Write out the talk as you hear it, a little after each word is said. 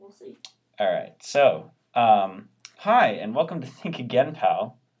We'll see. All right. So, hi, and welcome to Think Again,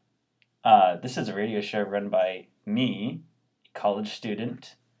 Pal. This is a radio show run by me, college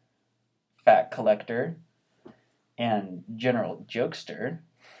student, fact collector, and general jokester.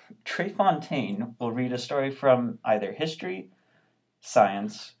 Trey Fontaine will read a story from either history,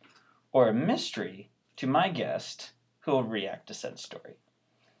 science, or a mystery to my guest, who will react to said story.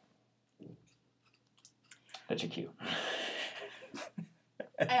 That's your cue.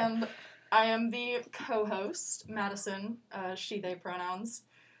 And I am the co-host, Madison, she, they pronouns.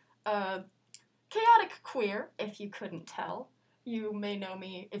 Chaotic queer, if you couldn't tell. You may know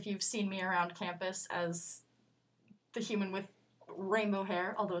me, if you've seen me around campus, as the human with rainbow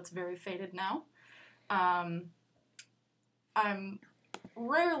hair, although it's very faded now. I'm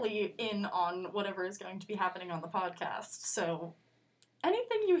rarely in on whatever is going to be happening on the podcast, so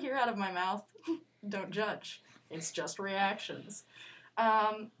anything you hear out of my mouth, don't judge. It's just reactions.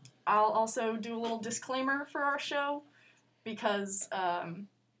 I'll also do a little disclaimer for our show, because, there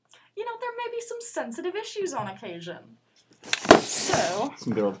may be some sensitive issues on occasion. So...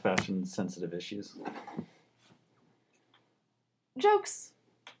 Some good old-fashioned sensitive issues. Jokes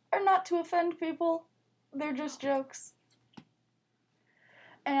are not to offend people. They're just jokes.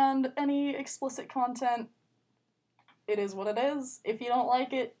 And any explicit content, it is what it is. If you don't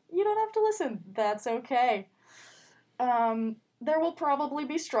like it, you don't have to listen. That's okay. There will probably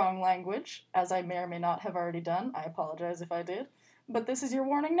be strong language, as I may or may not have already done. I apologize if I did. But this is your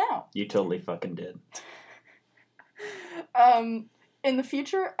warning now. You totally fucking did. In the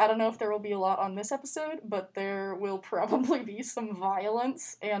future, I don't know if there will be a lot on this episode, but there will probably be some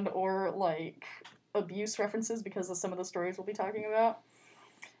violence and or, abuse references because of some of the stories we'll be talking about.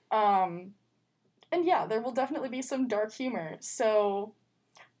 And yeah, there will definitely be some dark humor. So,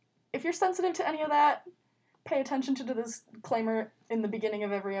 if you're sensitive to any of that, pay attention to the disclaimer in the beginning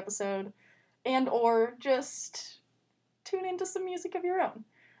of every episode, and or just tune into some music of your own.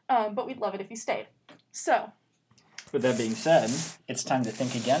 But we'd love it if you stayed. So... With that being said, it's time to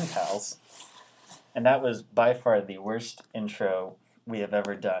think again, pals. And that was by far the worst intro we have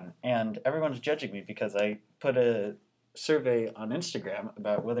ever done. And everyone's judging me because I put a survey on Instagram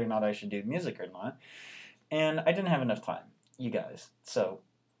about whether or not I should do music or not. And I didn't have enough time, you guys. So...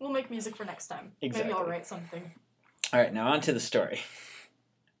 We'll make music for next time. Exactly. Maybe I'll write something. All right, now on to the story.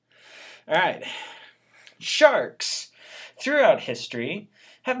 All right. Sharks, throughout history,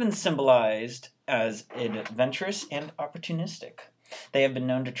 have been symbolized as adventurous and opportunistic. They have been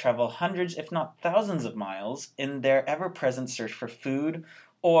known to travel hundreds, if not thousands of miles in their ever-present search for food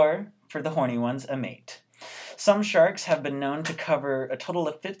or, for the horny ones, a mate. Some sharks have been known to cover a total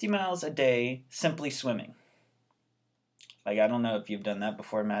of 50 miles a day simply swimming. I don't know if you've done that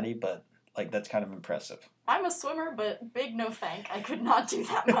before, Maddie, but, that's kind of impressive. I'm a swimmer, but big no thank. I could not do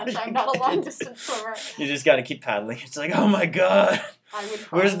that much. I'm not a long-distance swimmer. You just gotta keep paddling. It's like, oh my god! I would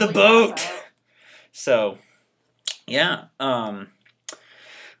Where's the probably boat? pass out. So, yeah, I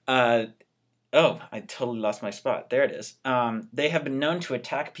totally lost my spot. There it is. They have been known to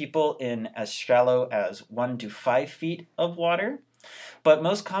attack people in as shallow as 1 to 5 feet of water, but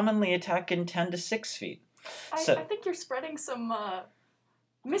most commonly attack in 10 to 6 feet. I think you're spreading some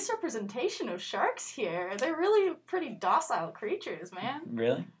misrepresentation of sharks here. They're really pretty docile creatures, man.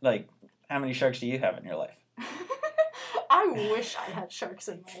 Really? How many sharks do you have in your life? I wish I had sharks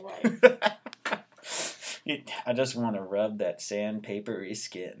in my life. I just want to rub that sandpapery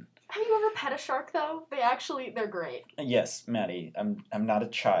skin. Have you ever pet a shark, though? They're great. Yes, Maddie. I'm not a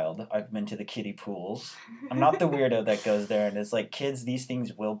child. I've been to the kiddie pools. I'm not the weirdo that goes there and is like, kids, these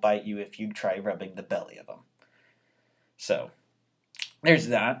things will bite you if you try rubbing the belly of them. So, there's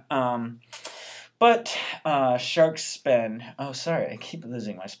that. But sharks spend... Oh, sorry, I keep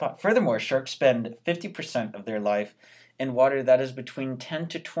losing my spot. Furthermore, sharks spend 50% of their life in water that is between 10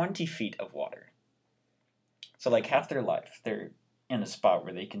 to 20 feet of water. So, half their life, they're in a spot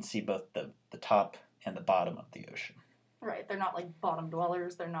where they can see both the top and the bottom of the ocean. Right, they're not bottom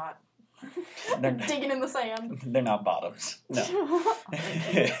dwellers, they're not digging in the sand. They're not bottoms, no.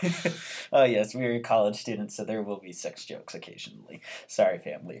 Oh yes, we're college students, so there will be sex jokes occasionally. Sorry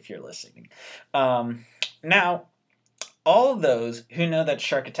family if you're listening. Now, all those who know that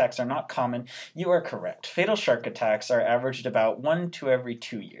shark attacks are not common, you are correct. Fatal shark attacks are averaged about 1 to every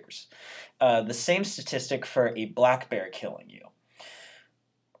 2 years. The same statistic for a black bear killing you.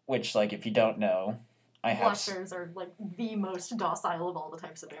 Which, if you don't know, Black bears are, the most docile of all the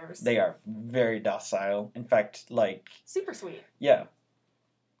types of bears. They are very docile. In fact, super sweet. Yeah.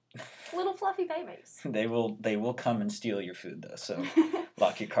 Little fluffy babies. They will come and steal your food, though, so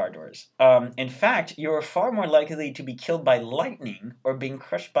lock your car doors. In fact, you are far more likely to be killed by lightning or being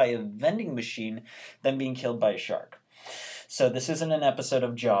crushed by a vending machine than being killed by a shark. So this isn't an episode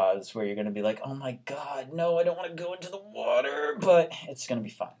of Jaws where you're going to be like, oh my god, no, I don't want to go into the water, but it's going to be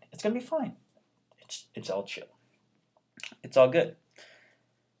fine. It's going to be fine. It's all chill. It's all good.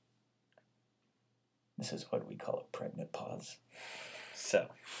 This is what we call a pregnant pause. So...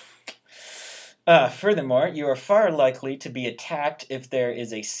 furthermore, you are far likely to be attacked if there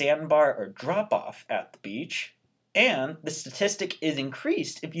is a sandbar or drop-off at the beach, and the statistic is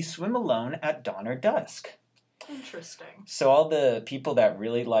increased if you swim alone at dawn or dusk. Interesting. So all the people that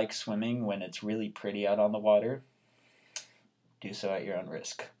really like swimming when it's really pretty out on the water, do so at your own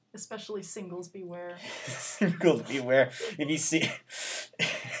risk. Especially singles beware. Singles beware. If you see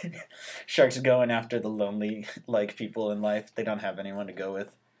sharks going after the lonely like people in life, they don't have anyone to go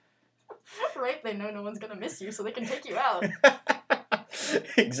with. Right? They know no one's gonna miss you, so they can take you out.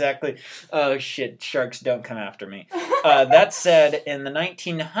 Exactly. Oh shit, sharks don't come after me. That said, in the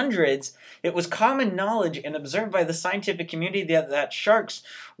 1900s, it was common knowledge and observed by the scientific community that sharks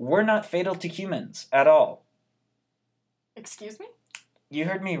were not fatal to humans at all. Excuse me? You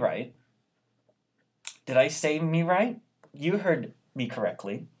heard me right. Did I say me right? You heard me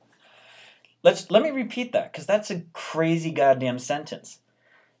correctly. Let me repeat that, because that's a crazy goddamn sentence.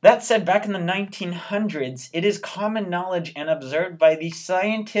 That said, back in the 1900s, it is common knowledge and observed by the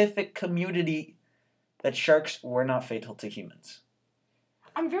scientific community that sharks were not fatal to humans.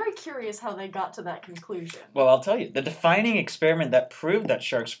 I'm very curious how they got to that conclusion. Well, I'll tell you. The defining experiment that proved that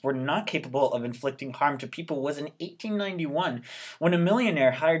sharks were not capable of inflicting harm to people was in 1891, when a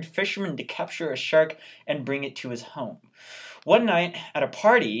millionaire hired fishermen to capture a shark and bring it to his home. One night, at a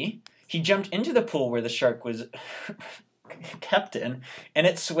party, he jumped into the pool where the shark was... kept in, and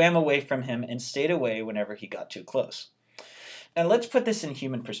it swam away from him and stayed away whenever he got too close. And let's put this in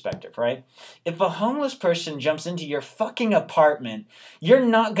human perspective, right? If a homeless person jumps into your fucking apartment, you're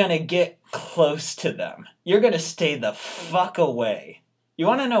not gonna get close to them. You're gonna stay the fuck away. You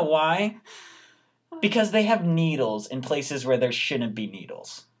wanna know why? Because they have needles in places where there shouldn't be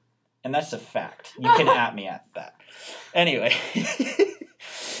needles. And that's a fact. You can at me at that. Anyway...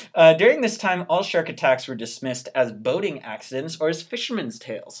 during this time, all shark attacks were dismissed as boating accidents or as fishermen's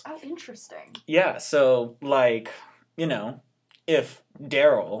tales. Oh, interesting. Yeah, so, like, you know, if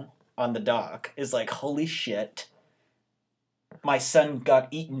Daryl on the dock is like, holy shit, my son got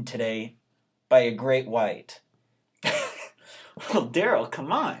eaten today by a great white. Well, Daryl,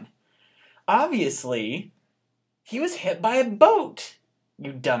 come on. Obviously, he was hit by a boat.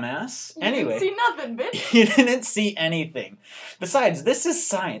 You dumbass. Anyway. You didn't see nothing, bitch. You didn't see anything. Besides, this is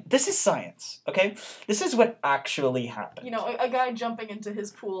science. This is science, okay? This is what actually happened. You know, a guy jumping into his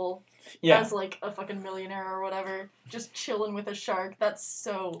pool as, like, a fucking millionaire or whatever, just chilling with a shark. That's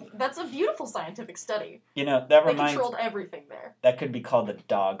a beautiful scientific study. You know, They controlled everything there. That could be called a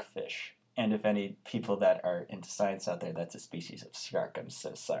dogfish. And if any people that are into science out there, that's a species of shark. I'm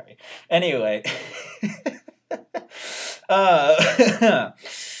so sorry. Anyway...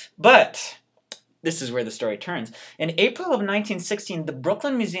 but this is where the story turns. In April of 1916, the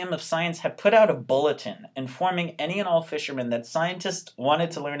Brooklyn Museum of Science had put out a bulletin informing any and all fishermen that scientists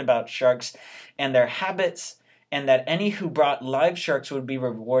wanted to learn about sharks and their habits, and that any who brought live sharks would be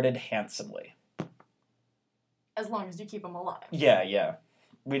rewarded handsomely. As long as you keep them alive. Yeah.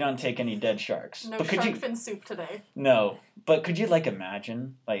 We don't take any dead sharks. No shark fin soup today. No, but could you, like,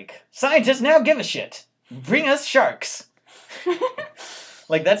 imagine? Like, scientists now give a shit! Bring us sharks!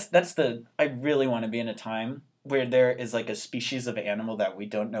 Like, that's the... I really want to be in a time where there is, like, a species of animal that we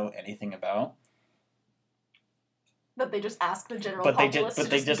don't know anything about. That they just ask the general populace to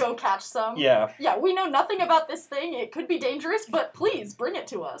just go catch some. Yeah. Yeah, we know nothing about this thing. It could be dangerous, but please, bring it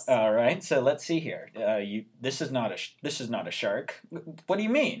to us. All right, so let's see here. This is not a shark. What do you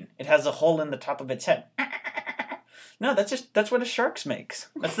mean? It has a hole in the top of its head. No, that's what a shark makes.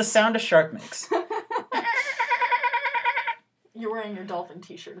 That's the sound a shark makes. You're wearing your dolphin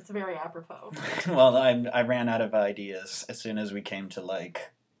t-shirt. It's very apropos. Well, I ran out of ideas as soon as we came to,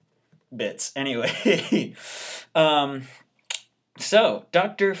 like, bits. Anyway, so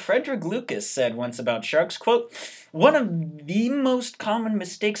Dr. Frederick Lucas said once about sharks, quote, one of the most common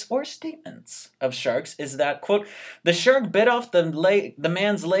mistakes or statements of sharks is that, quote, the shark bit off the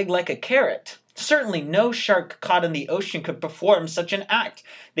man's leg like a carrot. Certainly no shark caught in the ocean could perform such an act.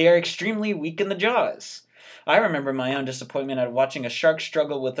 They are extremely weak in the jaws. I remember my own disappointment at watching a shark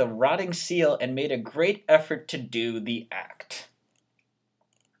struggle with a rotting seal and made a great effort to do the act.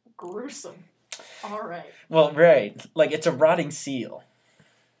 Gruesome. All right. Well, right. Like, it's a rotting seal.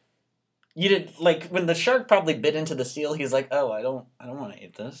 You did, like, when the shark probably bit into the seal, he's like, oh, I don't want to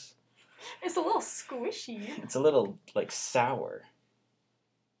eat this. It's a little squishy. It's a little, like, sour.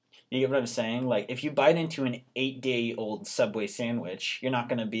 You get what I'm saying? Like, if you bite into an 8-day-old Subway sandwich, you're not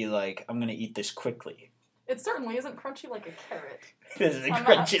going to be like, I'm going to eat this quickly. It certainly isn't crunchy like a carrot. It isn't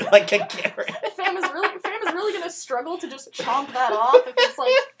crunchy like a carrot. Fam is really going to struggle to just chomp that off if it's,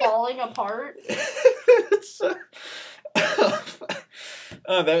 like, falling apart.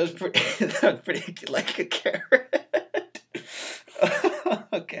 Oh, that was pretty like a carrot.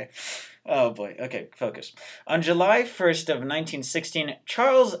 Okay. Oh boy. Okay, focus. On July 1st of 1916,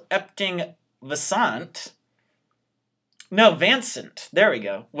 Charles Epting Vincent, there we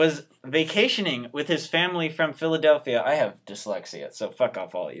go, was vacationing with his family from Philadelphia. I have dyslexia, so fuck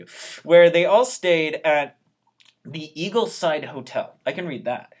off all of you. Where they all stayed at the Eagleside Hotel. I can read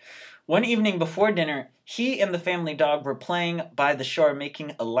that. One evening before dinner, he and the family dog were playing by the shore,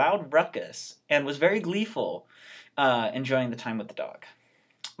 making a loud ruckus, and was very gleeful, enjoying the time with the dog.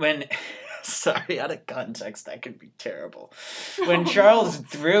 Sorry, out of context, that could be terrible. When Charles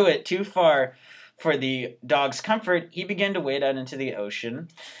threw it too far for the dog's comfort, he began to wade out into the ocean,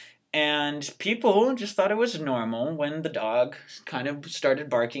 and people just thought it was normal when the dog kind of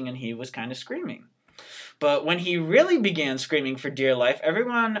started barking and he was kind of screaming. But when he really began screaming for dear life,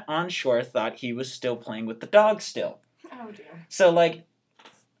 everyone on shore thought he was still playing with the dog still. Oh, dear. So, like,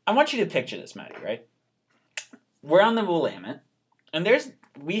 I want you to picture this, Maddie, right? We're on the Willamette, and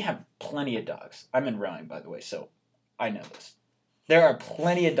we have plenty of dogs. I'm in rowing, by the way, so I know this. There are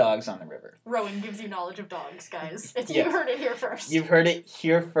plenty of dogs on the river. Rowing gives you knowledge of dogs, guys. You heard it here first. You've heard it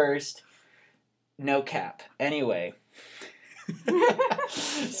here first. No cap. Anyway.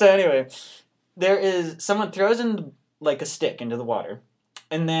 Someone throws in, like, a stick into the water.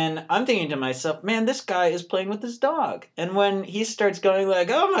 And then I'm thinking to myself, man, this guy is playing with his dog. And when he starts going like,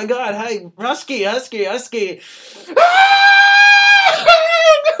 oh my god, hi, husky.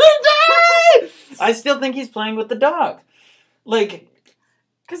 I still think he's playing with the dog. Like...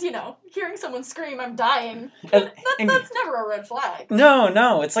 Because, hearing someone scream, I'm dying, that's never a red flag.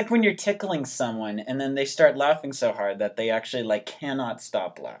 No. It's like when you're tickling someone and then they start laughing so hard that they actually, like, cannot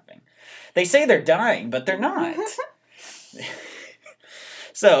stop laughing. They say they're dying, but they're not.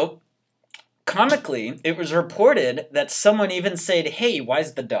 So, comically, it was reported that someone even said, hey,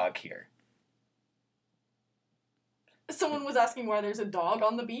 why's the dog here? Someone was asking why there's a dog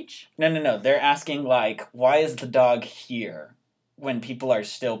on the beach? No. They're asking, like, why is the dog here when people are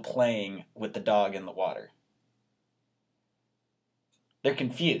still playing with the dog in the water? They're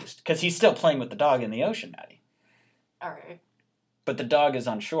confused, because he's still playing with the dog in the ocean, Maddie. Alright. But the dog is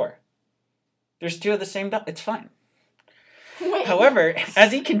on shore. There's two of the same dog. It's fine. Wait. However,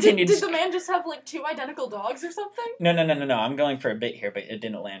 as he continued... Did the man just have, like, two identical dogs or something? No. I'm going for a bit here, but it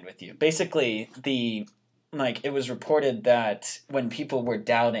didn't land with you. Basically, it was reported that when people were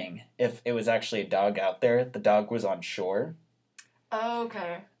doubting if it was actually a dog out there, the dog was on shore. Oh,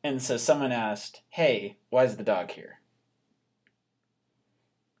 okay. And so someone asked, hey, why is the dog here?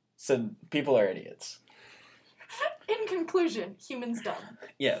 So people are idiots. In conclusion, humans dumb.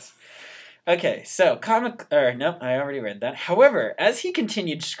 Yes. Okay, so nope, I already read that. However, as he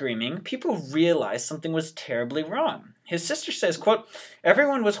continued screaming, people realized something was terribly wrong. His sister says, quote,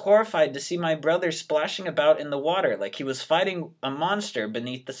 everyone was horrified to see my brother splashing about in the water like he was fighting a monster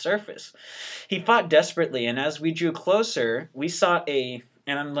beneath the surface. He fought desperately, and as we drew closer, we saw and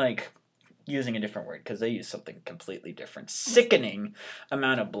I'm like using a different word because they use something completely different, sickening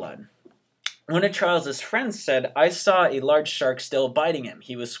amount of blood. One of Charles's friends said, I saw a large shark still biting him.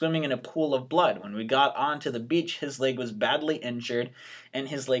 He was swimming in a pool of blood. When we got onto the beach, his leg was badly injured, and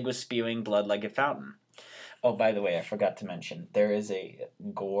his leg was spewing blood like a fountain. Oh, by the way, I forgot to mention, there is a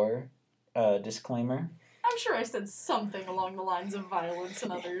gore disclaimer. I'm sure I said something along the lines of violence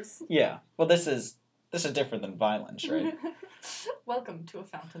and others. Yeah. Well, this is different than violence, right? Welcome to a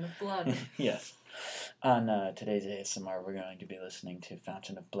fountain of blood. Yes. On today's ASMR, we're going to be listening to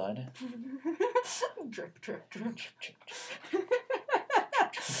Fountain of Blood. Drip, drip, drip.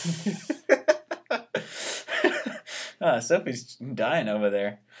 Sophie's dying over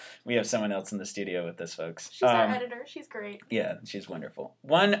there. We have someone else in the studio with us, folks. She's our editor. She's great. Yeah, she's wonderful.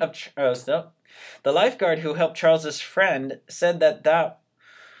 The lifeguard who helped Charles's friend said that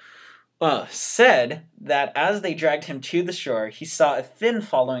as they dragged him to the shore, he saw a fin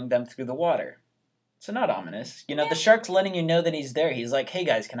following them through the water. So not ominous. The shark's letting you know that he's there. He's like, hey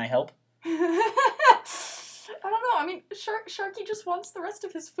guys, can I help? I don't know. I mean, Sharky just wants the rest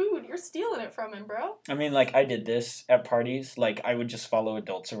of his food. You're stealing it from him, bro. I mean, like, I did this at parties. Like, I would just follow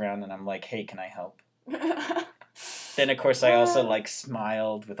adults around and I'm like, hey, can I help? Then, of course, I also, like,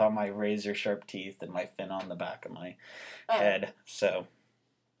 smiled with all my razor-sharp teeth and my fin on the back of my head, so...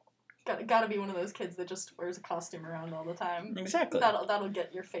 Gotta be one of those kids that just wears a costume around all the time. Exactly. That'll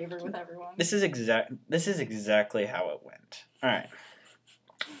get your favor with everyone. This is exactly how it went. Alright.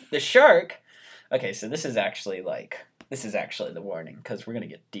 The shark... Okay, so this is actually the warning, because we're gonna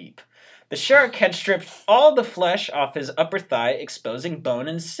get deep. The shark had stripped all the flesh off his upper thigh, exposing bone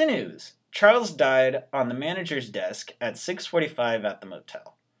and sinews. Charles died on the manager's desk at 6:45 at the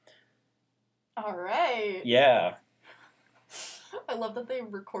motel. All right. Yeah. I love that they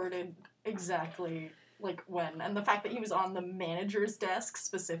recorded exactly, like, when, and the fact that he was on the manager's desk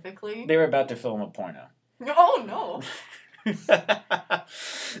specifically. They were about to film a porno. Oh, no.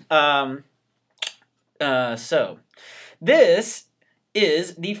 So, this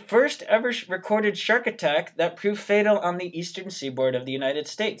is the first ever recorded shark attack that proved fatal on the eastern seaboard of the United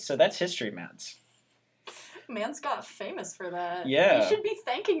States. So that's history, Mans. Man's got famous for that. Yeah. You should be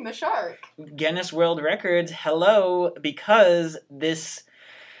thanking the shark. Guinness World Records, hello, because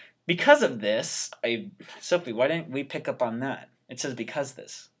of this, Sophie, why didn't we pick up on that? It says because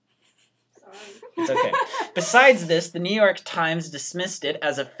this. Sorry. It's okay. Besides this, the New York Times dismissed it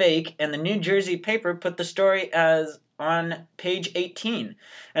as a fake, and the New Jersey paper put the story as on page 18,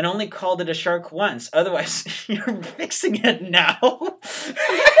 and only called it a shark once. Otherwise, you're fixing it now.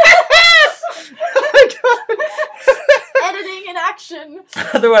 Editing in action.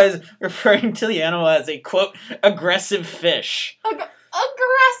 Otherwise, referring to the animal as a, quote, aggressive fish. Aggressive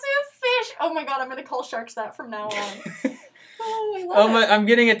fish! Oh my god, I'm gonna call sharks that from now on. Oh, I love it. I'm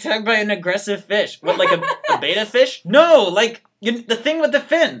getting attacked by an aggressive fish. What, like a beta fish? No, like the thing with the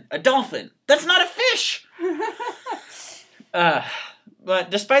fin. A dolphin. That's not a fish!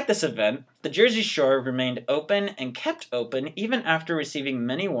 But despite this event, the Jersey Shore remained open and kept open even after receiving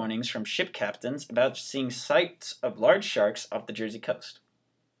many warnings from ship captains about seeing sights of large sharks off the Jersey coast.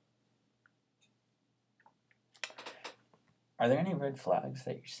 Are there any red flags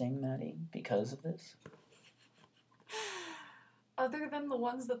that you're seeing, Maddie, because of this? Other than the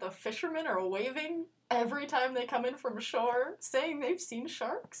ones that the fishermen are waving every time they come in from shore, saying they've seen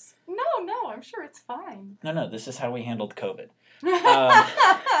sharks? No, I'm sure it's fine. No, this is how we handled COVID.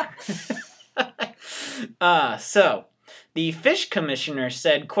 So, the fish commissioner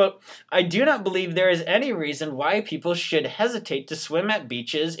said, quote, I do not believe there is any reason why people should hesitate to swim at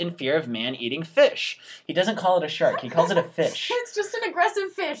beaches in fear of man eating fish. He doesn't call it a shark, he calls it a fish. It's just an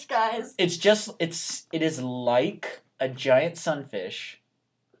aggressive fish, guys. It is like a giant sunfish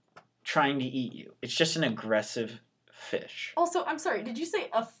trying to eat you. It's just an aggressive fish. Also, I'm sorry, did you say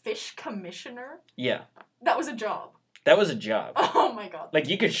a fish commissioner? Yeah. That was a job. That was a job. Oh my god. Like,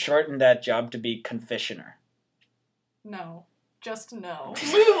 you could shorten that job to be confissioner. No. Just no.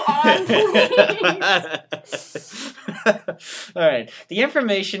 Move on, please! Alright. The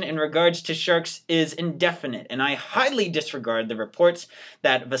information in regards to sharks is indefinite, and I highly disregard the reports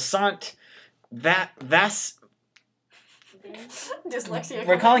that Dyslexia.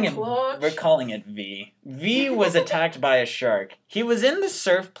 We're calling it V. V was attacked by a shark. He was in the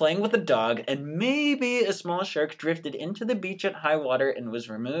surf playing with a dog, and maybe a small shark drifted into the beach at high water and was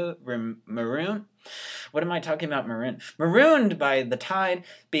marooned. What am I talking about? Marooned by the tide,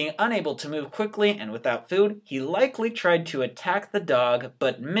 being unable to move quickly and without food. He likely tried to attack the dog,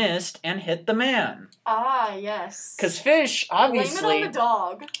 but missed and hit the man. Ah, yes. Because fish, obviously... Blame it on the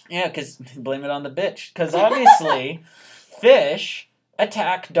dog. Yeah, because blame it on the bitch. Because obviously, fish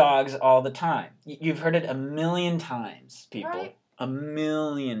attack dogs all the time. You've heard it a million times, people. Right. A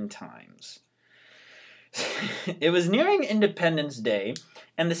million times. It was nearing Independence Day,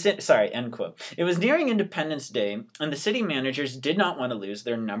 and end quote. It was nearing Independence Day, and the city managers did not want to lose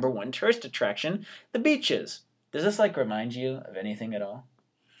their number one tourist attraction, the beaches. Does this, remind you of anything at all?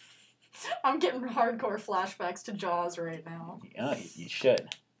 I'm getting hardcore flashbacks to Jaws right now. Yeah, you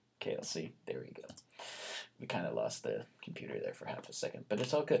should. Okay, let's see. There we go. We kind of lost the computer there for half a second, but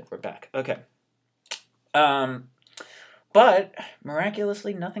it's all good. We're back. Okay. But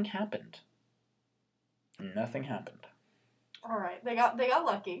miraculously, nothing happened. Nothing happened. All right, they got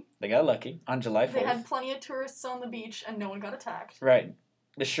lucky. They got lucky on July 4th. They had plenty of tourists on the beach, and no one got attacked. Right.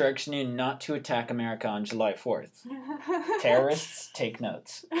 The sharks knew not to attack America on July 4th. Terrorists, take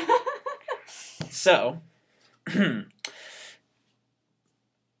notes. So,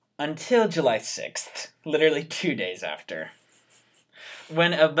 until July 6th, literally 2 days after,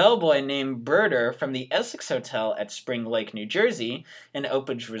 when a bellboy named Birder from the Essex Hotel at Spring Lake, New Jersey, an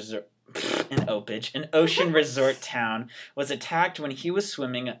ocean resort town, was attacked when he was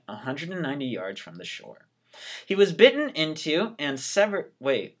swimming 190 yards from the shore. He was bitten into and severed...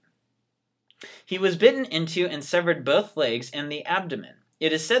 Wait. He was bitten into and severed both legs and the abdomen.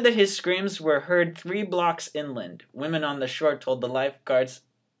 It is said that his screams were heard 3 blocks inland. Women on the shore told the lifeguards,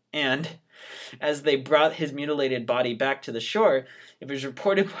 and as they brought his mutilated body back to the shore, it was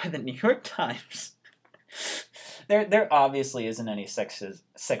reported by the New York Times. There obviously isn't any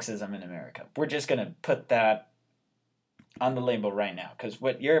sexism in America. We're just going to put that on the label right now, because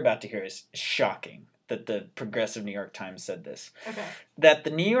what you're about to hear is shocking. That the progressive New York Times said this. Okay. That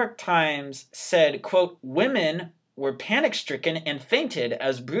the New York Times said, quote, women were panic-stricken and fainted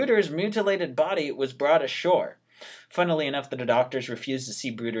as Bruder's mutilated body was brought ashore. Funnily enough, the doctors refused to see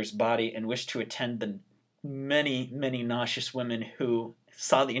Bruder's body and wished to attend the many, many nauseous women who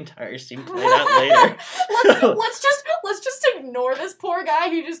saw the entire scene played out later. let's just ignore this poor guy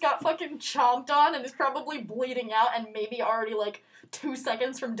who just got fucking chomped on and is probably bleeding out and maybe already like 2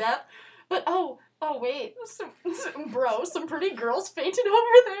 seconds from death. But oh wait, some pretty girls fainted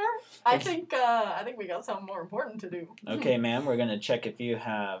over there. I think we got something more important to do. Okay, ma'am, we're gonna check if you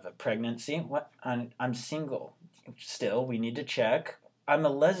have a pregnancy. What? I'm single. Still, we need to check. I'm a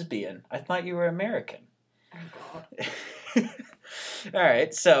lesbian. I thought you were American. Oh God. All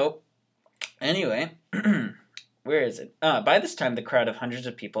right. So, anyway. Where is it? By this time, the crowd of hundreds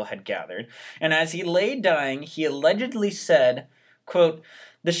of people had gathered, and as he lay dying, he allegedly said, quote,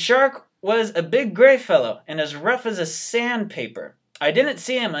 the shark was a big gray fellow and as rough as a sandpaper. I didn't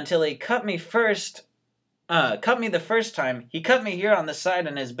see him until he cut me the first time. He cut me here on the side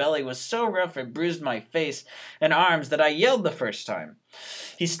and his belly was so rough it bruised my face and arms that I yelled the first time.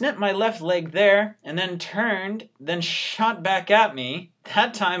 He snipped my left leg there and then turned, then shot back at me.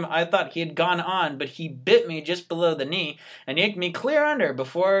 That time I thought he had gone on, but he bit me just below the knee and yanked me clear under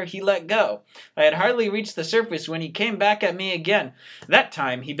before he let go. I had hardly reached the surface when he came back at me again. That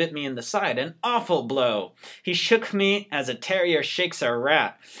time he bit me in the side, an awful blow. He shook me as a terrier shakes a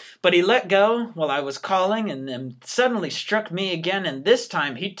rat. But he let go while I was calling and then suddenly struck me again, and this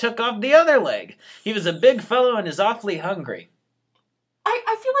time he took off the other leg. He was a big fellow and is awfully hungry.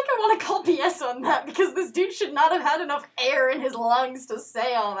 I feel like I want to call BS on that because this dude should not have had enough air in his lungs to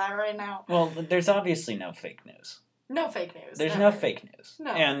say all that right now. Well, there's obviously no fake news. No fake news. There's no fake news.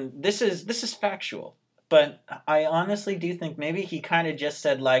 No. And this is factual. But I honestly do think maybe he kind of just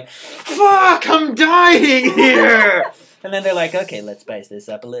said like, fuck, I'm dying here! And then they're like, okay, let's spice this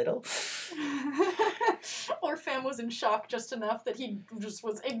up a little. Or Fam was in shock just enough that he just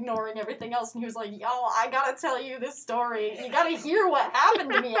was ignoring everything else, and he was like, yo, I gotta tell you this story. You gotta hear what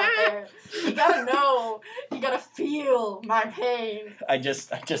happened to me out there. You gotta know. You gotta feel my pain. I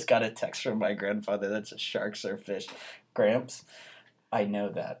just got a text from my grandfather that says sharks are fish. Gramps, I know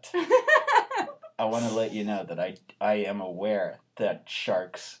that. I want to let you know that I am aware that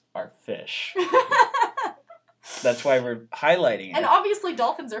sharks are fish. That's why we're highlighting it. And obviously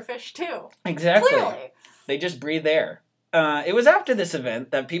dolphins are fish too. Exactly. Clearly. They just breathe air. It was after this event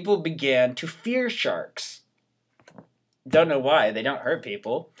that people began to fear sharks. Don't know why. They don't hurt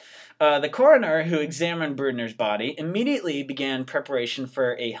people. The coroner who examined Bruder's body immediately began preparation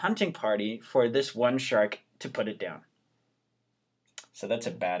for a hunting party for this one shark to put it down. So that's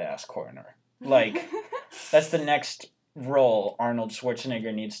a badass coroner. Like, that's the next role Arnold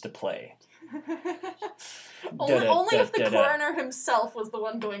Schwarzenegger needs to play. Only if the coroner himself was the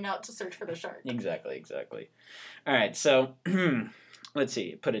one going out to search for the shark. Exactly. All right, so let's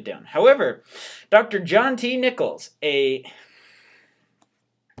see, put it down. However, Dr. John T. Nichols,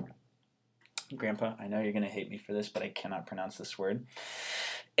 Grandpa, I know you're going to hate me for this, but I cannot pronounce this word.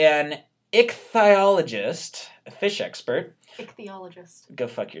 An ichthyologist, a fish expert. Ichthyologist. Go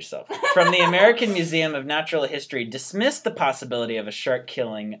fuck yourself. From the American Museum of Natural History, dismissed the possibility of a shark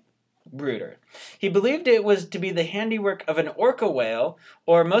killing Bruder. He believed it was to be the handiwork of an orca whale,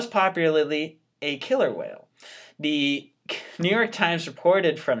 or most popularly, a killer whale. The New York Times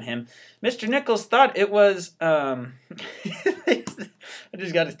reported from him, Mr. Nichols thought it was, I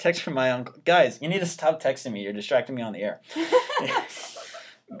just got a text from my uncle. Guys, you need to stop texting me. You're distracting me on the air.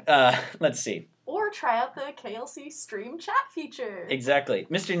 Let's see. Or try out the KLC stream chat feature. Exactly.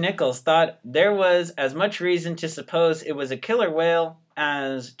 Mr. Nichols thought there was as much reason to suppose it was a killer whale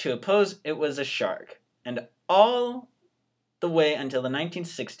as to oppose it was a shark. And all the way until the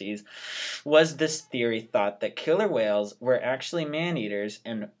 1960s was this theory thought that killer whales were actually man-eaters,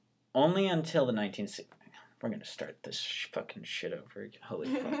 and only until the 1960s... We're going to start this fucking shit over again. Holy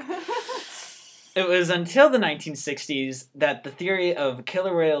fuck. It was until the 1960s that the theory of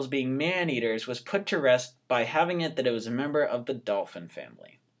killer whales being man-eaters was put to rest by having it that it was a member of the dolphin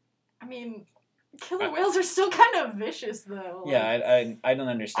family. I mean, Killer whales are still kind of vicious, though. Yeah, I don't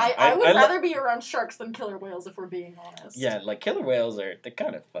understand. I would rather be around sharks than killer whales, if we're being honest. Yeah, like, killer whales they're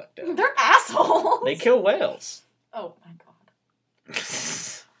kind of fucked up. They're assholes! They kill whales. Oh, my God.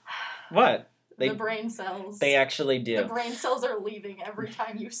 What? The brain cells. They actually do. The brain cells are leaving every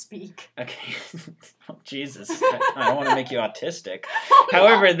time you speak. Okay. Oh, Jesus. I don't want to make you autistic. Oh,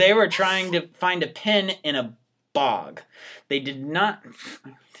 however, they were trying to find a pin in a bog. They did not...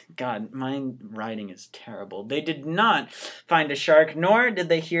 God, my writing is terrible. They did not find a shark, nor did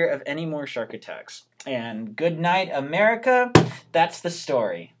they hear of any more shark attacks. And good night, America. That's the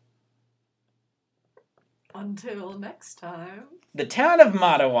story. Until next time. The town of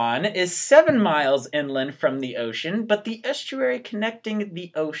Matawan is 7 miles inland from the ocean, but the estuary connecting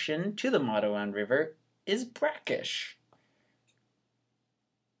the ocean to the Matawan River is brackish.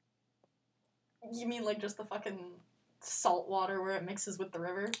 You mean like just the fucking salt water where it mixes with the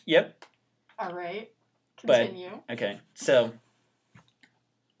river? Yep. Alright. Continue. Okay, so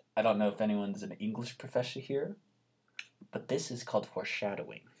I don't know if anyone's an English professor here, but this is called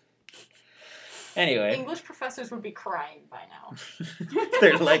foreshadowing. Anyway. English professors would be crying by now.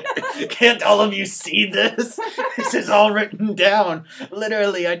 They're like, can't all of you see this? This is all written down.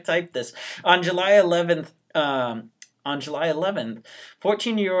 Literally, I typed this. On July 11th,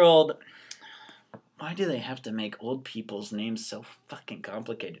 14-year-old... Why do they have to make old people's names so fucking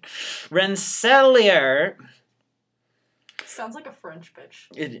complicated? Rensselaer... Sounds like a French bitch.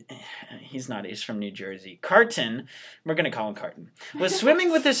 He's not. He's from New Jersey. Carton, we're going to call him Carton, was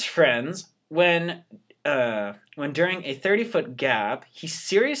swimming with his friends when during a 30-foot gap, he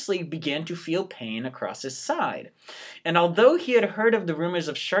seriously began to feel pain across his side. And although he had heard of the rumors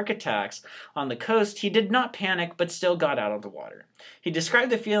of shark attacks on the coast, he did not panic, but still got out of the water. He described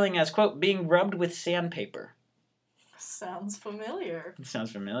the feeling as, quote, being rubbed with sandpaper. Sounds familiar.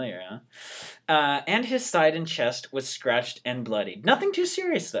 Sounds familiar, huh? And his side and chest was scratched and bloodied. Nothing too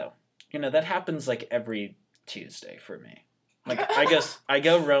serious, though. You know, that happens like every Tuesday for me. Like, I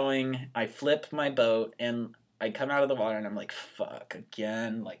go rowing, I flip my boat, and I come out of the water, and I'm like, fuck,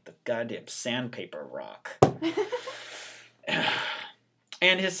 again, like the goddamn sandpaper rock.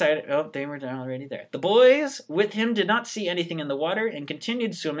 And his side, they were already there. The boys with him did not see anything in the water and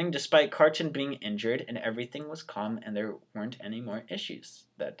continued swimming despite Carton being injured, and everything was calm, and there weren't any more issues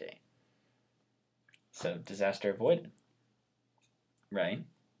that day. So, disaster avoided. Right?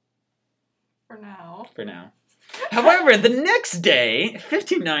 For now. However, the next day,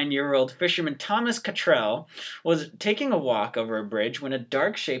 59-year-old fisherman Thomas Cottrell was taking a walk over a bridge when a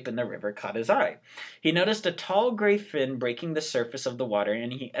dark shape in the river caught his eye. He noticed a tall gray fin breaking the surface of the water,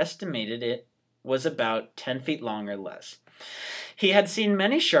 and he estimated it was about 10 feet long or less. He had seen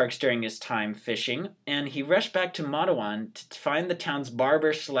many sharks during his time fishing, and he rushed back to Matawan to find the town's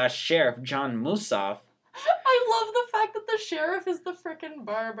barber/sheriff, John Musoff. I love the fact that the sheriff is the frickin'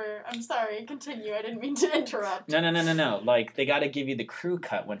 barber. I'm sorry, continue. I didn't mean to interrupt. No. Like, they gotta give you the crew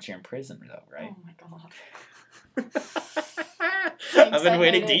cut once you're in prison, though, right? Oh my god. Thanks, I've been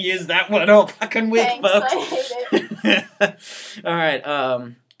waiting to use that one all fucking week, folks. I hate it. Alright,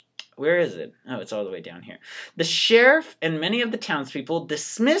 where is it? Oh, it's all the way down here. The sheriff and many of the townspeople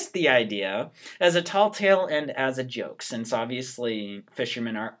dismissed the idea as a tall tale and as a joke, since obviously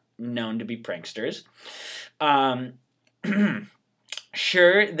fishermen are known to be pranksters.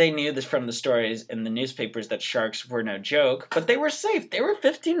 Sure, they knew this from the stories in the newspapers that sharks were no joke, but they were safe. They were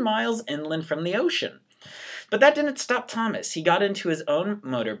 15 miles inland from the ocean. But that didn't stop Thomas. He got into his own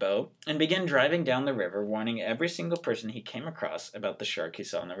motorboat and began driving down the river, warning every single person he came across about the shark he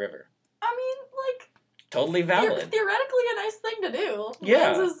saw in the river. I mean, like... Totally valid. Theoretically a nice thing to do.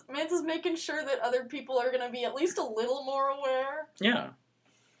 Yeah. Mans is making sure that other people are going to be at least a little more aware. Yeah.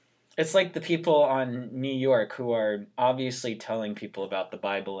 It's like the people on New York who are obviously telling people about the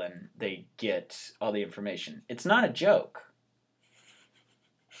Bible and they get all the information. It's not a joke.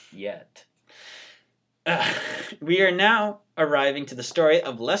 Yet. We are now arriving to the story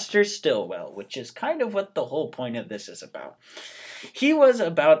of Lester Stillwell, which is kind of what the whole point of this is about. He was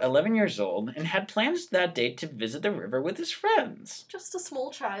about 11 years old and had plans that day to visit the river with his friends. Just a small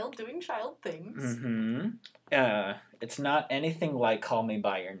child doing child things. Mm-hmm. It's not anything like Call Me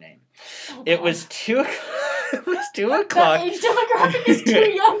By Your Name. Oh, it was 2 it was 2 o'clock. The age demographic is too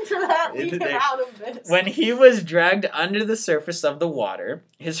young for that. Leave him out of this. When he was dragged under the surface of the water,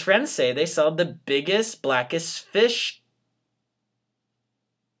 his friends say they saw the biggest, blackest fish.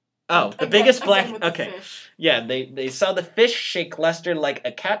 Oh, the biggest black... Okay. Yeah, they saw the fish shake Lester like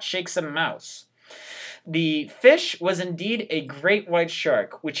a cat shakes a mouse. The fish was indeed a great white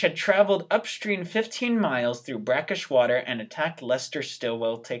shark, which had traveled upstream 15 miles through brackish water and attacked Lester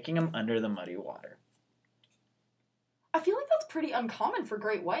Stillwell, taking him under the muddy water. I feel like that's pretty uncommon for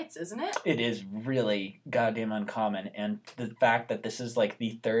great whites, isn't it? It is really goddamn uncommon, and the fact that this is like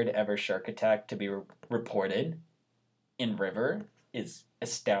the third ever shark attack to be reported in river is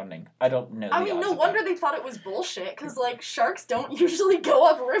astounding. I don't know. I mean, no wonder they thought it was bullshit, because, like, sharks don't usually go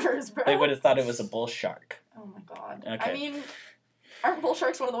up rivers, bro. They would have thought it was a bull shark. Oh my god. Okay. I mean, aren't bull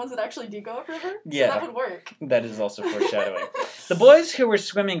sharks one of the ones that actually do go upriver? Yeah. So that would work. That is also foreshadowing. The boys who were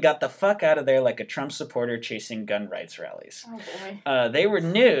swimming got the fuck out of there like a Trump supporter chasing gun rights rallies. Oh boy. They were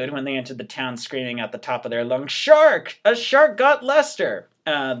nude when they entered the town, screaming at the top of their lungs, "Shark! A shark got Lester!"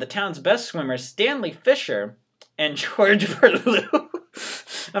 The town's best swimmers, Stanley Fisher and George Berlew.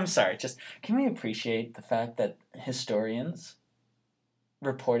 I'm sorry, just can we appreciate the fact that historians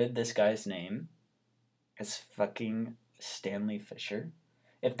reported this guy's name as fucking Stanley Fisher?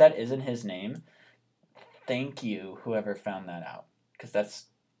 If that isn't his name, thank you, whoever found that out. Because that's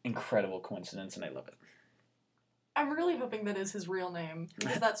incredible coincidence, and I love it. I'm really hoping that is his real name,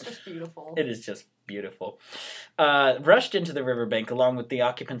 because that's just beautiful. It is just beautiful. Rushed into the riverbank along with the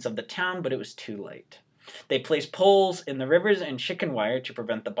occupants of the town, but it was too late. They placed poles in the rivers and chicken wire to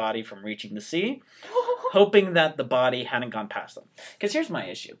prevent the body from reaching the sea, hoping that the body hadn't gone past them. Because here's my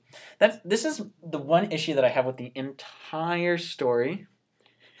issue. This is the one issue that I have with the entire story.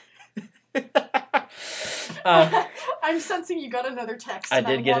 I'm sensing you got another text. I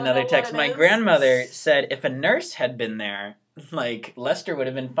did get another text. My grandmother said if a nurse had been there, like, Lester would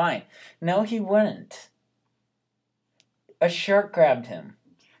have been fine. No, he wouldn't. A shark grabbed him.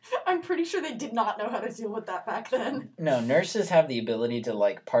 I'm pretty sure they did not know how to deal with that back then. No, nurses have the ability to,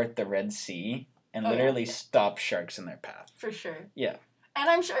 like, part the Red Sea and literally stop sharks in their path. For sure. Yeah. And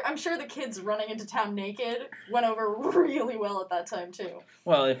I'm sure the kids running into town naked went over really well at that time, too.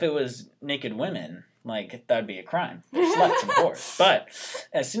 Well, if it was naked women, like, that'd be a crime. They're sluts, of course. But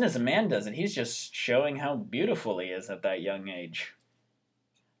as soon as a man does it, he's just showing how beautiful he is at that young age.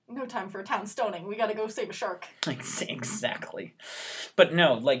 No time for a town stoning. We gotta go save a shark. Exactly. But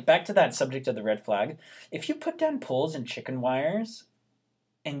no, like, back to that subject of the red flag. If you put down poles and chicken wires,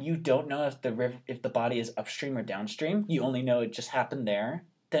 and you don't know if the body is upstream or downstream, you only know it just happened there,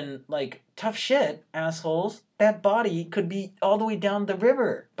 then, like, tough shit, assholes. That body could be all the way down the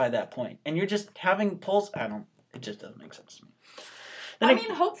river by that point. And you're just having poles. It just doesn't make sense to me. I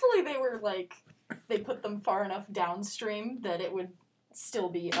mean, hopefully they put them far enough downstream that it would still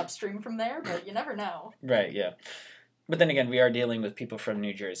be upstream from there, but you never know. Right, yeah. But then again, we are dealing with people from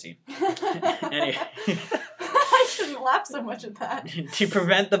New Jersey. Anyway. I shouldn't laugh so much at that. To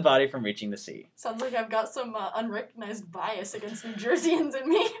prevent the body from reaching the sea. Sounds like I've got some unrecognized bias against New Jerseyans in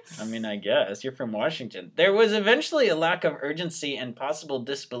me. I mean, I guess. You're from Washington. There was eventually a lack of urgency and possible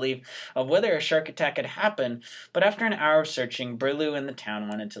disbelief of whether a shark attack had happened, but after an hour of searching, Berlew and the town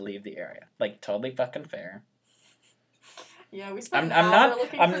wanted to leave the area. Like, totally fucking fair. Yeah, we spent an hour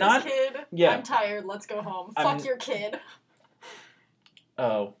looking for this kid. Yeah. I'm tired. Let's go home. Fuck your kid.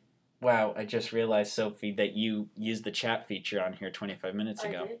 Oh, wow. I just realized, Sophie, that you used the chat feature on here 25 minutes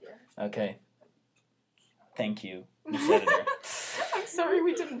ago. I did, yes. Okay. Thank you, Miss Editor. I'm sorry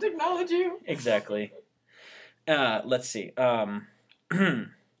we didn't acknowledge you. Exactly. Let's see.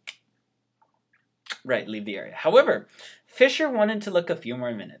 Right, leave the area. However, Fisher wanted to look a few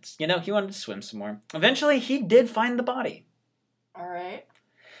more minutes. You know, he wanted to swim some more. Eventually, he did find the body. All right.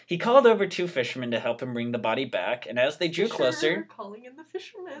 He called over 2 fishermen to help him bring the body back, and as they drew closer... Calling in the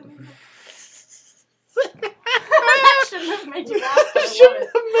fishermen. I shouldn't have made you laugh, but I love it. Shouldn't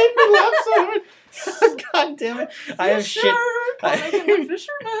have made me laugh so hard. God damn it. I have shit. Calling in the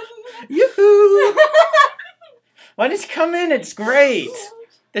fishermen. Yoo-hoo! Why did he come in? It's great.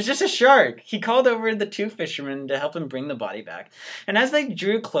 There's just a shark. He called over the 2 fishermen to help him bring the body back, and as they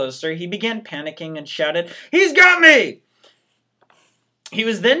drew closer, he began panicking and shouted, "He's got me!" He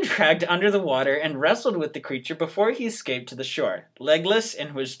was then dragged under the water and wrestled with the creature before he escaped to the shore, legless,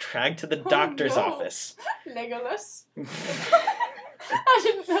 and was dragged to the doctor's office. Legolas. I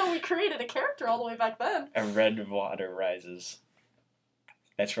didn't know we created a character all the way back then. A red water rises.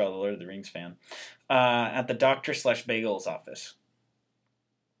 That's for all the Lord of the Rings fan. At the doctor/Bagel's office.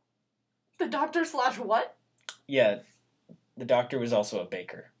 The doctor / what? Yeah, the doctor was also a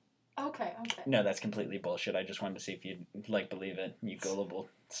baker. Okay. No, that's completely bullshit. I just wanted to see if you'd, believe it, you gullible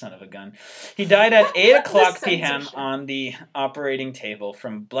son of a gun. He died at 8 o'clock p.m. on the operating table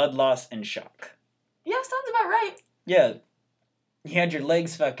from blood loss and shock. Yeah, sounds about right. Yeah. He had your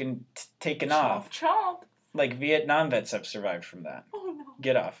legs fucking taken off. Chomp. Like Vietnam vets have survived from that. Oh, no.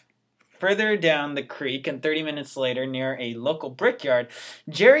 Get off. Further down the creek, and 30 minutes later, near a local brickyard,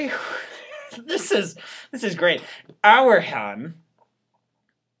 Jerry... this is great. Auerhahn...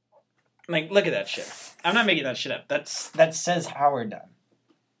 Like, look at that shit. I'm not making that shit up. That says Howard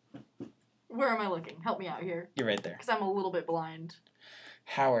done. Where am I looking? Help me out here. You're right there. Because I'm a little bit blind.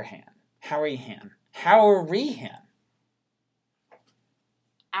 Howerhan. Howeryhan. Howerhen?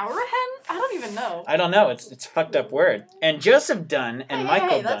 I don't even know. I don't know. It's a fucked up word. And Joseph Dunn and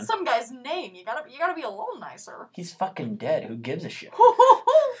Michael Dunn. That's some guy's name. You gotta be a little nicer. He's fucking dead. Who gives a shit?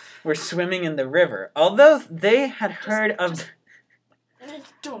 We're swimming in the river. Although they had heard of...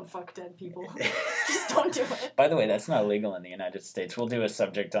 Don't fuck dead people. Just don't do it. By the way, that's not illegal in the United States. We'll do a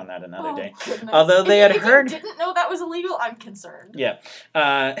subject on that another day. Goodness. Although they had heard... If you didn't know that was illegal, I'm concerned. Yeah.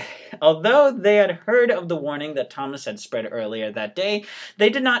 Although they had heard of the warning that Thomas had spread earlier that day, they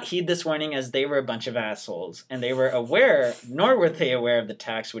did not heed this warning as they were a bunch of assholes. And they were aware, nor were they aware of the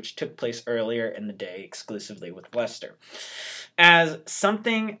attacks which took place earlier in the day exclusively with Lester. As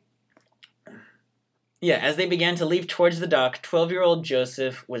they began to leave towards the dock, 12-year-old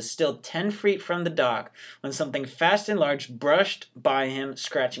Joseph was still 10 feet from the dock when something fast and large brushed by him,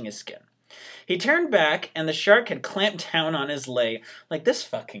 scratching his skin. He turned back, and the shark had clamped down on his leg. Like, this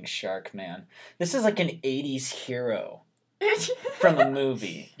fucking shark, man. This is like an 80s hero from a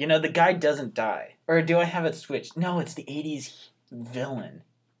movie. You know, the guy doesn't die. Or do I have it switched? No, it's the 80s villain.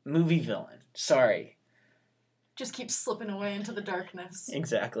 Movie villain. Sorry. Just keeps slipping away into the darkness.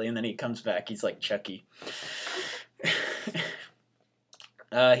 Exactly, and then he comes back. He's like Chucky.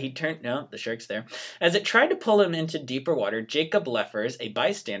 The shark's there. As it tried to pull him into deeper water, Jacob Leffers, a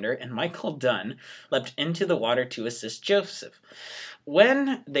bystander, and Michael Dunn leapt into the water to assist Joseph.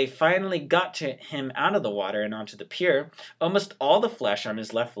 When they finally got to him out of the water and onto the pier, almost all the flesh on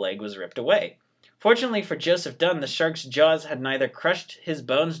his left leg was ripped away. Fortunately for Joseph Dunn, the shark's jaws had neither crushed his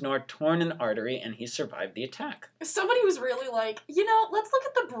bones nor torn an artery, and he survived the attack. Somebody was really like, let's look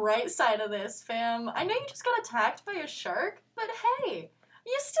at the bright side of this, fam. I know you just got attacked by a shark, but hey,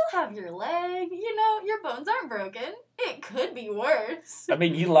 you still have your leg. Your bones aren't broken. It could be worse. I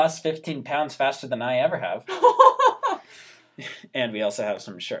mean, you lost 15 pounds faster than I ever have. And we also have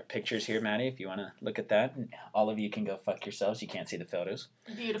some short pictures here, Maddie, if you want to look at that. All of you can go fuck yourselves. You can't see the photos.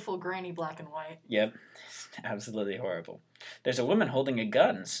 Beautiful, grainy black and white. Yep. Absolutely horrible. There's a woman holding a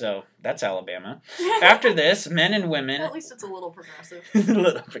gun, so that's Alabama. After this, men and women... At least it's a little progressive. A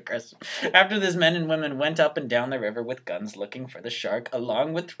little progressive. After this, men and women went up and down the river with guns looking for the shark,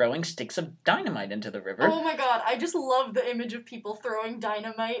 along with throwing sticks of dynamite into the river. Oh my god, I just love the image of people throwing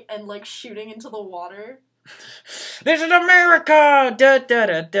dynamite and, shooting into the water. This is America! Da da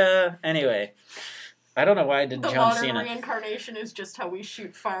da da. Anyway, I don't know why I did John Cena. The modern reincarnation is just how we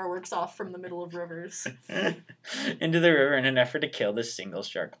shoot fireworks off from the middle of rivers. Into the river in an effort to kill this single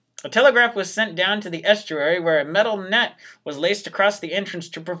shark. A telegraph was sent down to the estuary where a metal net was laced across the entrance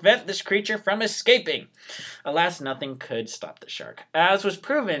to prevent this creature from escaping. Alas, nothing could stop the shark, as was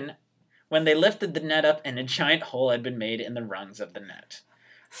proven when they lifted the net up and a giant hole had been made in the rungs of the net.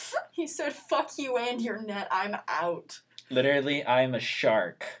 He said, fuck you and your net, I'm out. Literally, I'm a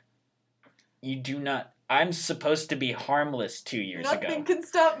shark. You do not... I'm supposed to be harmless 2 years ago. Nothing can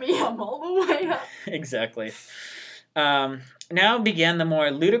stop me, I'm all the way up. Exactly. Now began the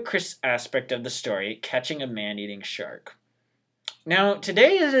more ludicrous aspect of the story, catching a man-eating shark. Now,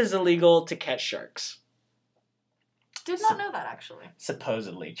 today it is illegal to catch sharks. Did not know that, actually.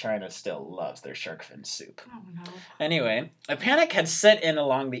 Supposedly, China still loves their shark fin soup. Oh, no. Anyway, a panic had set in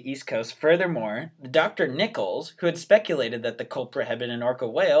along the East Coast. Furthermore, Dr. Nichols, who had speculated that the culprit had been an orca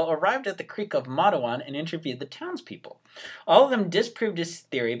whale, arrived at the Creek of Matawan and interviewed the townspeople. All of them disproved his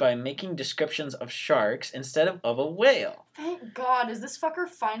theory by making descriptions of sharks instead of a whale. Thank God. Is this fucker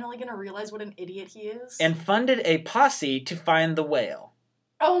finally going to realize what an idiot he is? And funded a posse to find the whale.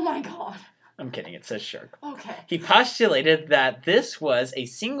 Oh my God. I'm kidding, it says shark. Okay. He postulated that this was a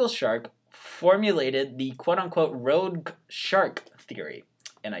single shark, formulated the quote-unquote rogue shark theory.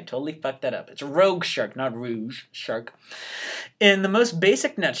 And I totally fucked that up. It's rogue shark, not rouge shark. In the most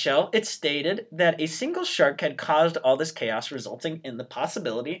basic nutshell, it stated that a single shark had caused all this chaos, resulting in the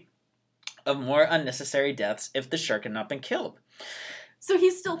possibility of more unnecessary deaths if the shark had not been killed. So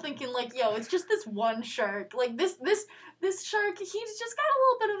he's still thinking, it's just this one shark. This shark, he's just got a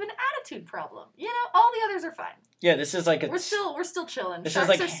little bit of an attitude problem. All the others are fine. Yeah, this is like We're still chilling. This Sharks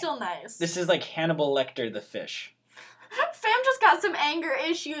is like, are still nice. This is like Hannibal Lecter the fish. Fam just got some anger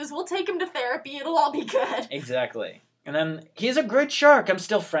issues. We'll take him to therapy. It'll all be good. Exactly. And then, he's a great shark. I'm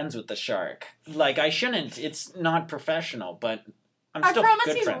still friends with the shark. I shouldn't. It's not professional, but I'm still good friends.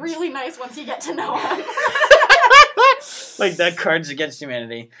 I promise he's really nice once you get to know him. Like that Cards Against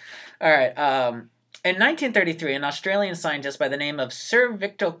Humanity. All right. In 1933, an Australian scientist by the name of Sir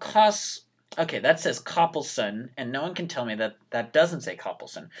Victor Okay, that says Coppelson, and no one can tell me that that doesn't say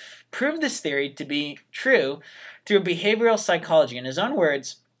Coppelson. Proved this theory to be true through behavioral psychology. In his own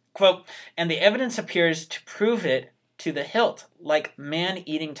words, quote, and the evidence appears to prove it to the hilt. Like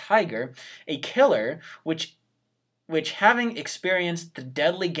man-eating tiger, a killer, which having experienced the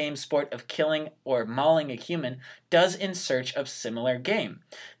deadly game sport of killing or mauling a human, does in search of similar game.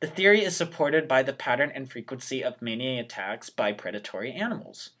 The theory is supported by the pattern and frequency of many attacks by predatory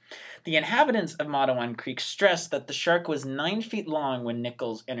animals. The inhabitants of Matawan Creek stressed that the shark was 9 feet long when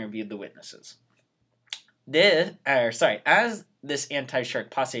Nichols interviewed the witnesses. As this anti-shark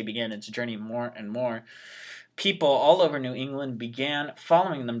posse began its journey, more and more people all over New England began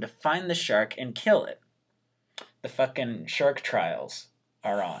following them to find the shark and kill it. The fucking shark trials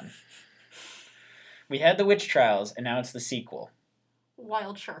are on. We had the witch trials, and now it's the sequel.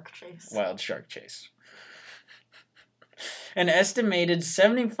 Wild Shark Chase. Wild Shark Chase. An estimated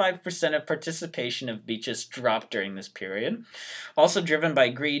 75% of participation of beaches dropped during this period. Also driven by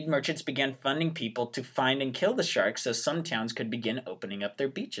greed, merchants began funding people to find and kill the sharks so some towns could begin opening up their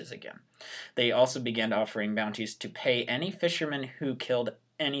beaches again. They also began offering bounties to pay any fishermen who killed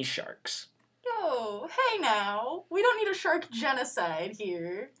any sharks. Yo, hey now, we don't need a shark genocide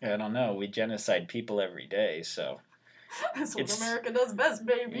here. I don't know, we genocide people every day, so... That's what America does best,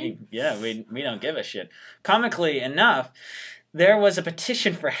 baby. Yeah, we don't give a shit. Comically enough, there was a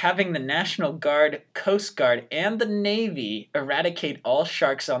petition for having the National Guard, Coast Guard, and the Navy eradicate all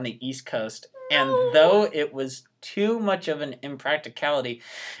sharks on the East Coast. No. And though it was too much of an impracticality,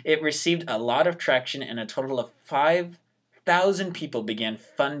 it received a lot of traction, and a total of 5,000 people began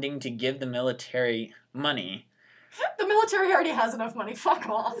funding to give the military money. The military already has enough money. Fuck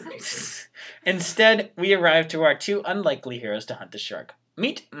off. Instead, we arrive to our two unlikely heroes to hunt the shark.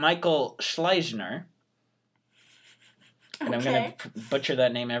 Meet Michael Schleisner. And I'm going to butcher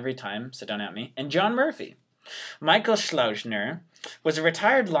that name every time, so don't at me. And John Murphy. Michael Schleisner was a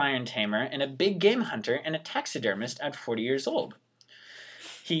retired lion tamer and a big game hunter and a taxidermist at 40 years old.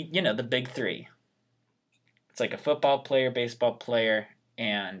 He, the big three. It's like a football player, baseball player,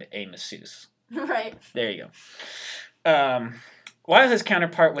 and a masseuse. Right. There you go. While his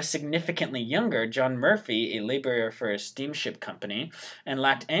counterpart was significantly younger, John Murphy, a laborer for a steamship company, and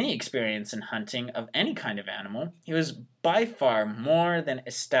lacked any experience in hunting of any kind of animal, he was by far more than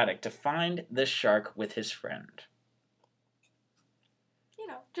ecstatic to find the shark with his friend.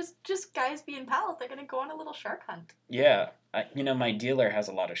 Just guys being pals, they're gonna go on a little shark hunt. Yeah. My dealer has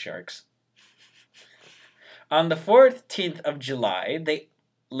a lot of sharks. On the 14th of July, they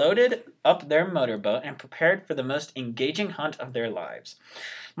loaded up their motorboat and prepared for the most engaging hunt of their lives.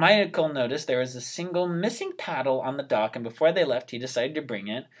 Michael noticed there was a single missing paddle on the dock, and before they left, he decided to bring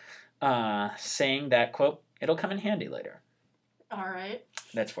it, saying that, quote, it'll come in handy later. All right.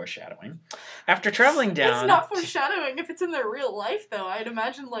 That's foreshadowing. After traveling down... It's not foreshadowing if it's in their real life, though. I'd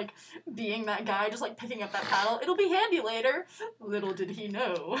imagine, being that guy, just, picking up that paddle. It'll be handy later. Little did he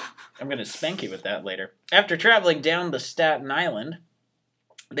know. I'm going to spank you with that later. After traveling down the Staten Island...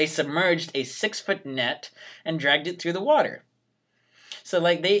 they submerged a 6-foot net and dragged it through the water. So,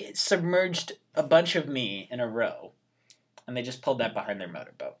 they submerged a bunch of me in a row, and they just pulled that behind their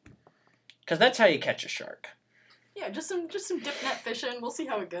motorboat. Because that's how you catch a shark. Yeah, just some dip net fishing. We'll see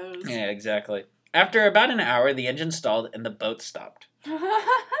how it goes. Yeah, exactly. After about an hour, the engine stalled and the boat stopped.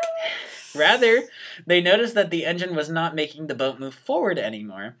 Rather, they noticed that the engine was not making the boat move forward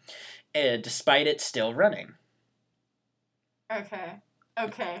anymore, despite it still running. Okay,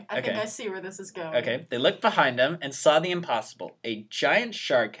 I think I see where this is going. Okay, they looked behind them and saw the impossible. A giant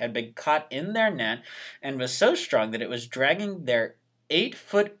shark had been caught in their net and was so strong that it was dragging their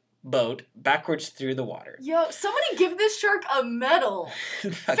 8-foot boat backwards through the water. Yo, somebody give this shark a medal.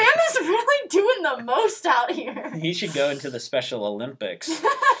 Fam is really doing the most out here. He should go into the Special Olympics.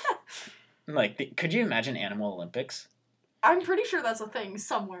 Could you imagine Animal Olympics? I'm pretty sure that's a thing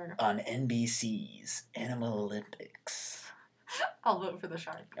somewhere. On NBC's Animal Olympics. I'll vote for the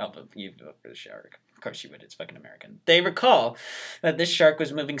shark. You vote for the shark. Of course you would. It's fucking American. They recall that this shark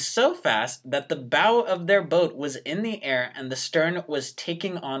was moving so fast that the bow of their boat was in the air and the stern was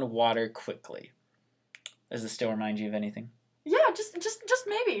taking on water quickly. Does this still remind you of anything? Yeah, just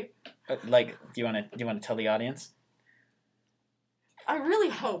maybe. Do you want to tell the audience? I really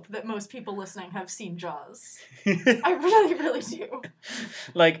hope that most people listening have seen Jaws. I really, really do.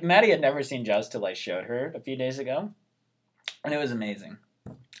 Maddie had never seen Jaws till I showed her a few days ago. And it was amazing.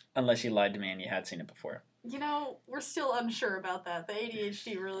 Unless you lied to me and you had seen it before. We're still unsure about that. The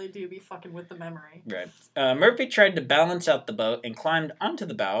ADHD really do be fucking with the memory. Right. Murphy tried to balance out the boat and climbed onto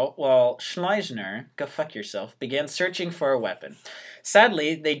the bow while Schleisner, go fuck yourself, began searching for a weapon.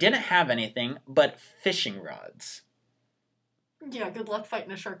 Sadly, they didn't have anything but fishing rods. Yeah, good luck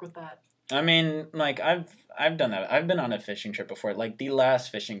fighting a shark with that. I mean, like, I've done that. I've been on a fishing trip before. Like, the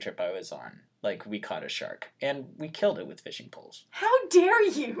last fishing trip I was on, like, we caught a shark. And we killed it with fishing poles. How dare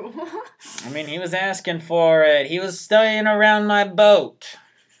you? I mean, he was asking for it. He was staying around my boat.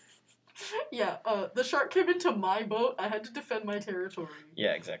 Yeah, the shark came into my boat. I had to defend my territory.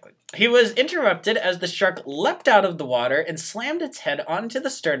 Yeah, exactly. He was interrupted as the shark leapt out of the water and slammed its head onto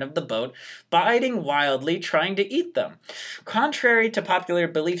the stern of the boat, biting wildly, trying to eat them. Contrary to popular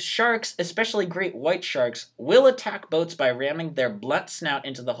belief, sharks, especially great white sharks, will attack boats by ramming their blunt snout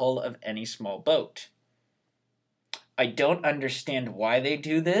into the hull of any small boat. I don't understand why they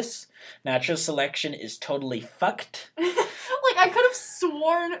do this. Natural selection is totally fucked. I could have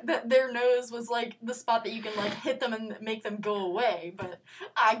sworn that their nose was, the spot that you can, hit them and make them go away, but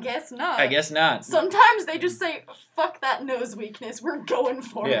I guess not. Sometimes they just say, fuck that nose weakness, we're going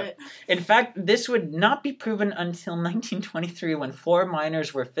for it. In fact, this would not be proven until 1923 when 4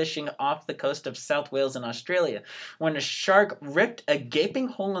 miners were fishing off the coast of South Wales in Australia, when a shark ripped a gaping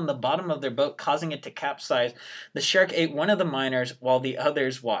hole in the bottom of their boat, causing it to capsize. The shark ate one of the miners while the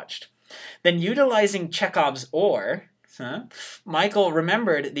others watched. Then, utilizing Chekhov's oar, Michael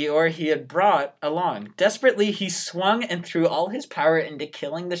remembered the oar he had brought along. Desperately, he swung and threw all his power into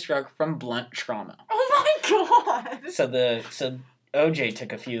killing the shark from blunt trauma. Oh my god! So OJ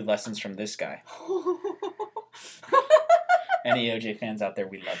took a few lessons from this guy. Any OJ fans out there,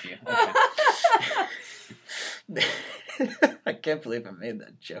 we love you. Okay. I can't believe I made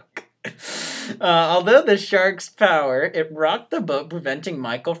that joke. Although the shark's power, it rocked the boat, preventing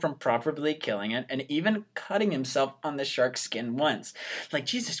Michael from properly killing it, and even cutting himself on the shark's skin once. Like,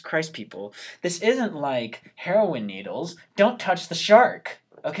 Jesus Christ, people. This isn't like heroin needles. Don't touch the shark,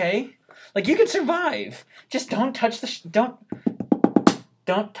 okay? Like, you can survive. Just don't touch the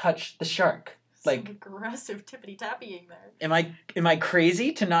don't touch the shark. Like, some aggressive tippity-tappying there. Am I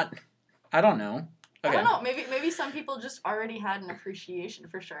crazy to not... I don't know. Okay. I don't know. Maybe some people just already had an appreciation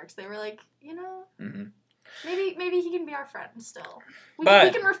for sharks. They were like, mm-hmm. maybe he can be our friend still. We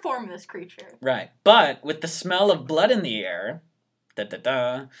can reform this creature. Right. But with the smell of blood in the air,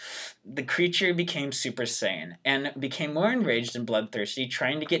 the creature became Super Saiyan and became more enraged and bloodthirsty,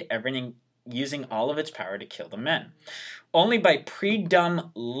 trying to get everything, using all of its power to kill the men. Only by pure...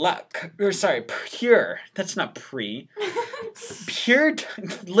 That's not pre. Pure...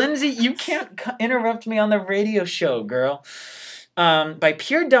 Lindsay, you can't interrupt me on the radio show, girl. By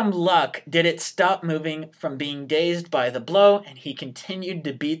pure dumb luck did it stop moving from being dazed by the blow, and he continued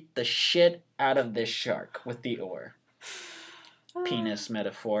to beat the shit out of this shark with the oar. Penis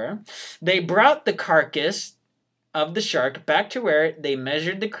metaphor. They brought the carcass of the shark back to where they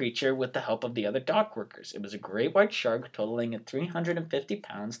measured the creature with the help of the other dock workers. It was a great white shark totaling at 350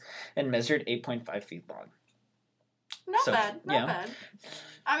 pounds and measured 8.5 feet long. Not bad.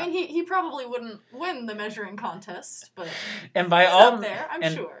 I mean, he probably wouldn't win the measuring contest, but he's up there,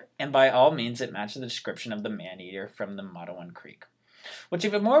 I'm sure. And by all means, it matched the description of the man-eater from the Matawan Creek. What's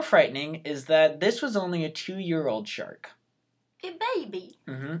even more frightening is that this was only a 2-year-old shark. A baby.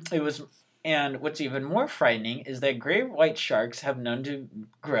 Mm-hmm. And what's even more frightening is that great white sharks have known to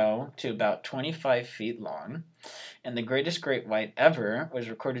grow to about 25 feet long, and the greatest great white ever was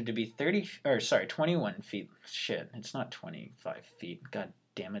recorded to be 21 feet. Shit, it's not 25 feet. God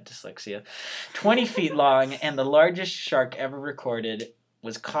damn it, dyslexia. 20 feet long, and the largest shark ever recorded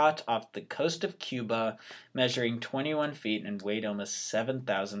was caught off the coast of Cuba, measuring 21 feet and weighed almost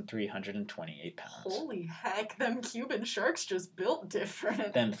 7,328 pounds. Holy heck, them Cuban sharks just built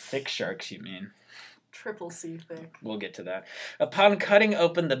different. Them thick sharks, you mean. Triple C thick. We'll get to that. Upon cutting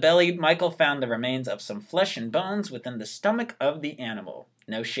open the belly, Michael found the remains of some flesh and bones within the stomach of the animal.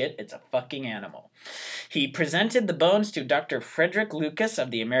 No shit, it's a fucking animal. He presented the bones to Dr. Frederick Lucas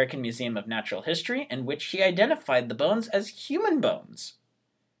of the American Museum of Natural History, in which he identified the bones as human bones.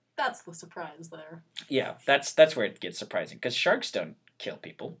 That's the surprise there. Yeah, that's where it gets surprising, because sharks don't kill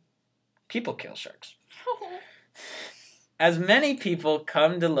people. People kill sharks. As many people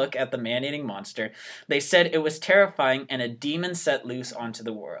come to look at the man-eating monster, they said it was terrifying and a demon set loose onto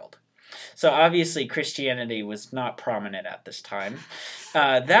the world. So obviously Christianity was not prominent at this time.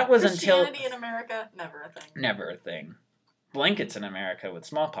 That was Christianity in America, never a thing. Never a thing. Blankets in America with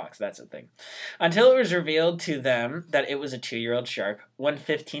smallpox, that's a thing. Until it was revealed to them that it was a 2-year-old shark,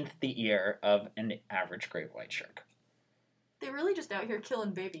 1/15 the ear of an average great white shark. They're really just out here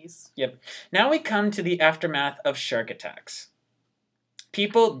killing babies. Yep. Now we come to the aftermath of shark attacks.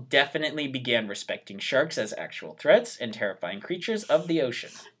 People definitely began respecting sharks as actual threats and terrifying creatures of the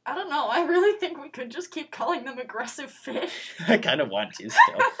ocean. I don't know. I really think we could just keep calling them aggressive fish. I kind of want to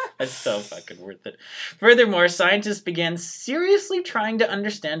still. It's so fucking worth it. Furthermore, scientists began seriously trying to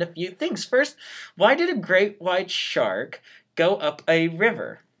understand a few things. First, why did a great white shark go up a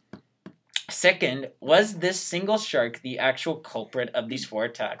river? Second, was this single shark the actual culprit of these 4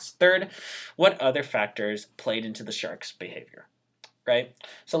 attacks? Third, what other factors played into the shark's behavior? Right?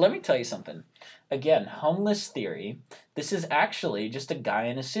 So let me tell you something. Again, homeless theory. This is actually just a guy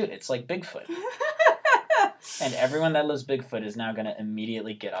in a suit. It's like Bigfoot. And everyone that loves Bigfoot is now going to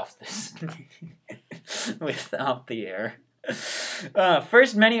immediately get off this without the air.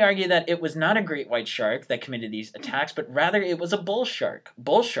 First, many argue that it was not a great white shark that committed these attacks, but rather it was a bull shark.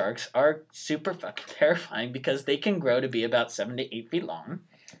 Bull sharks are super fucking terrifying because they can grow to be about 7 to 8 feet long.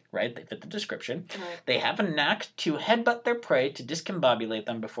 Right? They fit the description. Right. They have a knack to headbutt their prey to discombobulate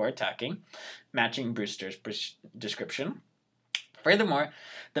them before attacking, matching Brewster's description. Furthermore,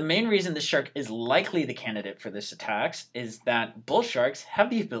 the main reason this shark is likely the candidate for this attacks is that bull sharks have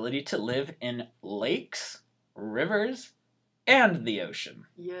the ability to live in lakes, rivers, and the ocean.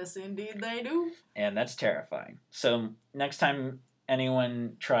 Yes, indeed they do. And that's terrifying. So next time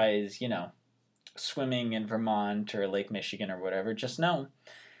anyone tries, swimming in Vermont or Lake Michigan or whatever, just know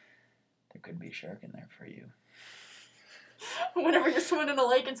there could be a shark in there for you. Whenever you're swimming in a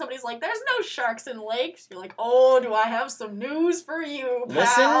lake and somebody's like, there's no sharks in lakes, you're like, oh, do I have some news for you,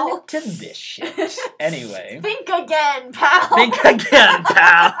 pal? Listen to this shit. Anyway. Think again, pal. Think again,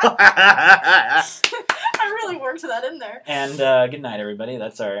 pal. I really worked that in there. And good night, everybody.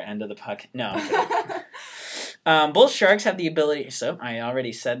 That's our end of the podcast. No, I'm kidding. Bull sharks have the ability... So, I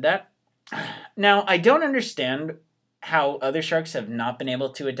already said that. Now, I don't understand how other sharks have not been able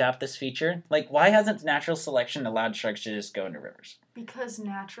to adapt this feature. Like, why hasn't natural selection allowed sharks to just go into rivers? Because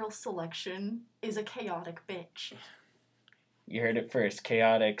natural selection is a chaotic bitch. You heard it first.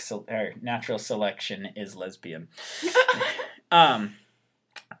 Natural selection is lesbian. Now,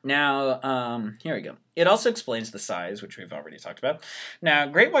 here we go. It also explains the size, which we've already talked about. Now,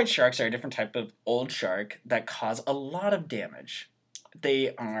 great white sharks are a different type of old shark that cause a lot of damage.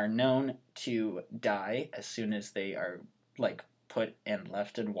 They are known to die as soon as they are, put and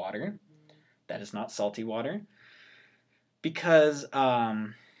left in water. That is not salty water. Because,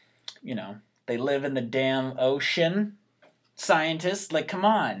 they live in the damn ocean. Scientists, come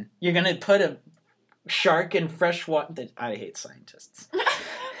on. You're going to put a shark in fresh water. I hate scientists.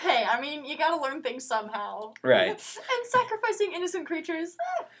 Hey, I mean, you gotta learn things somehow. Right. And sacrificing innocent creatures.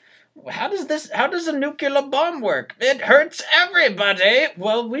 How does a nuclear bomb work? It hurts everybody.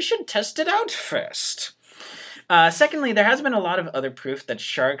 Well, we should test it out first. Secondly, there has been a lot of other proof that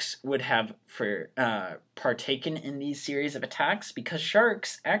sharks would have partaken in these series of attacks because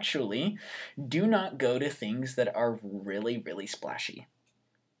sharks actually do not go to things that are really, really splashy.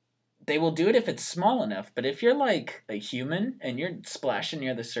 They will do it if it's small enough, but if you're like a human and you're splashing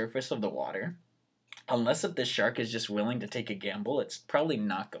near the surface of the water, unless if this shark is just willing to take a gamble, it's probably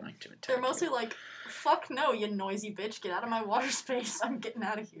not going to attack. They're mostly like, fuck no, you noisy bitch, get out of my water space, I'm getting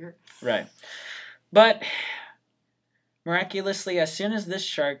out of here. Right. But, miraculously, as soon as this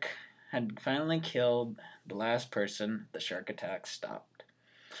shark had finally killed the last person, the shark attack stopped.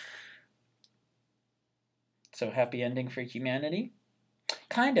 So, happy ending for humanity?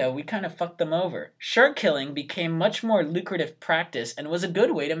 We kind of fucked them over. Shark killing became much more lucrative practice and was a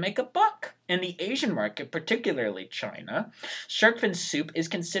good way to make a buck. In the Asian market, particularly China, shark fin soup is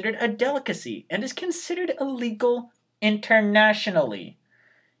considered a delicacy and is considered illegal internationally.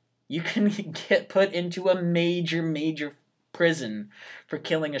 You can get put into a major, major prison for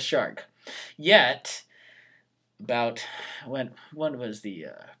killing a shark. Yet, what was the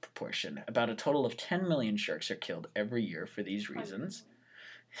proportion? About a total of 10 million sharks are killed every year for these reasons.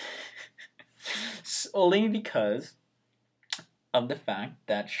 Solely because of the fact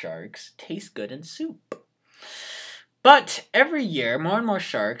that sharks taste good in soup. But every year, more and more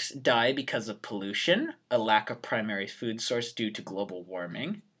sharks die because of pollution, a lack of primary food source due to global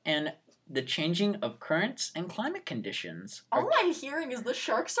warming, and the changing of currents and climate conditions. All I'm hearing is the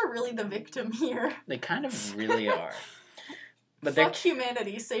sharks are really the victim here. They kind of really are. But fuck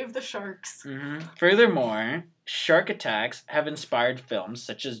humanity, save the sharks. Mm-hmm. Furthermore, shark attacks have inspired films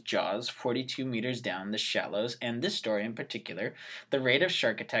such as Jaws, 42 meters down, The Shallows, and this story in particular. The rate of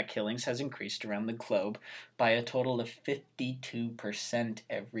shark attack killings has increased around the globe by a total of 52%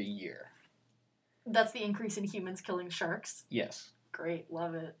 every year. That's the increase in humans killing sharks? Yes. Great,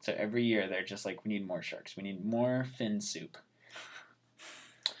 love it. So every year they're just like, we need more sharks. We need more fin soup.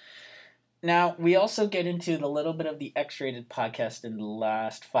 Now, we also get into the little bit of the X-rated podcast in the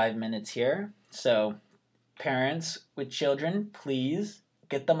last 5 minutes here. So, parents with children, please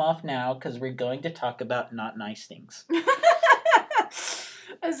get them off now because we're going to talk about not nice things.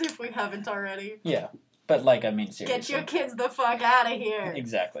 As if we haven't already. Yeah, but like, I mean, seriously. Get your kids the fuck out of here.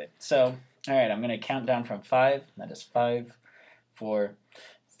 Exactly. So, all right, I'm going to count down from 5. That is 5, 4,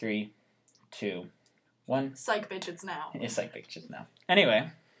 3, 2, 1. Psych bitch, it's now. It's psych bitches now. Anyway,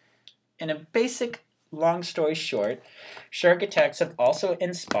 in a basic, long story short, shark attacks have also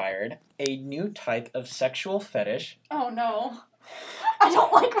inspired a new type of sexual fetish. Oh no. I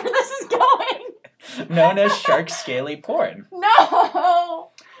don't like where this is going. Known as shark scaly porn.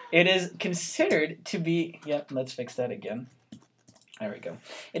 No! It is considered to be... Yep, let's fix that again. There we go.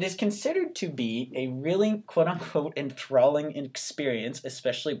 It is considered to be a really, quote-unquote, enthralling experience,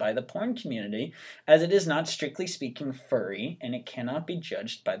 especially by the porn community, as it is not strictly speaking furry, and it cannot be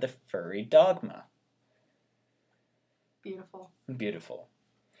judged by the furry dogma. Beautiful. Beautiful.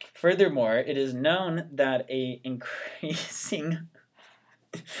 Furthermore, it is known that a increasing...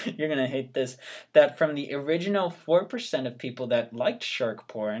 You're going to hate this. That from the original 4% of people that liked shark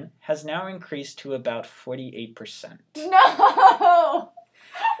porn has now increased to about 48%. No!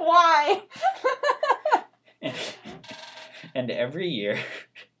 Why? And every year,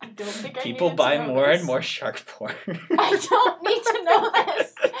 I don't think people I buy to know more this. and more shark porn. I don't need to know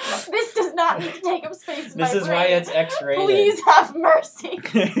this. This does not need to take up space in my This is brain. why it's X-rated. Please have mercy.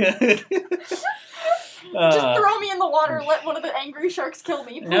 Just throw me in the water and let one of the angry sharks kill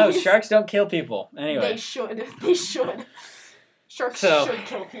me, please. No, sharks don't kill people. Anyway. They should. They should. Sharks should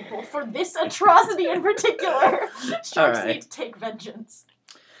kill people for this atrocity in particular. Sharks need to take vengeance.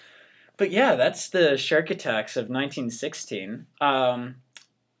 But yeah, that's the shark attacks of 1916.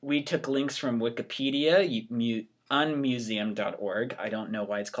 We took links from Wikipedia, unmuseum.org. I don't know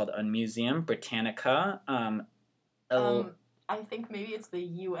why it's called Unmuseum. Britannica. I think maybe it's the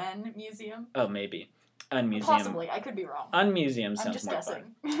UN Museum. Oh, maybe. Unmuseum. Possibly. I could be wrong. Unmuseum sounds I'm just more guessing.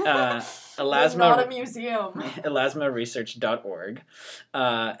 fun. It's not a museum. Elasmaresearch.org.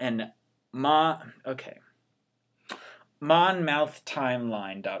 And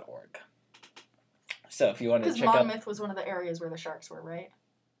Monmouthtimeline.org. So if you want to check out... Because Monmouth was one of the areas where the sharks were, right?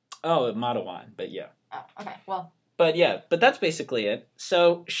 Oh, Matawan, but yeah. Oh, okay, well. But yeah, but that's basically it.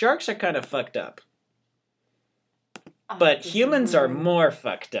 So sharks are kind of fucked up. But humans are more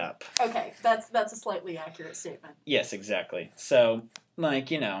fucked up. Okay, that's a slightly accurate statement. Yes, exactly. So, like,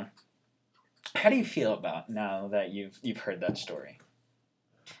 you know, how do you feel about now that you've heard that story?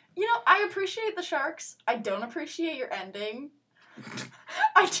 You know, I appreciate the sharks. I don't appreciate your ending.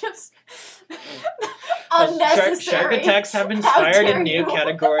 I just unnecessary. Shark attacks have inspired a new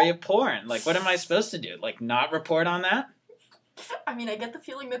category of porn. Like, what am I supposed to do? Like, not report on that? I mean, I get the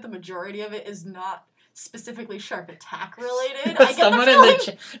feeling that the majority of it is not specifically shark attack related. Someone in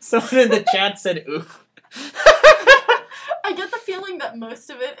the chat said, "Oof." I get the feeling that most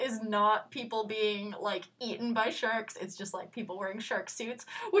of it is not people being like eaten by sharks. It's just like people wearing shark suits,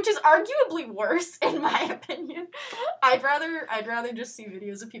 which is arguably worse in my opinion. I'd rather just see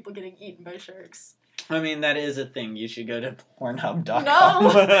videos of people getting eaten by sharks. I mean, that is a thing. You should go to Pornhub.com. No,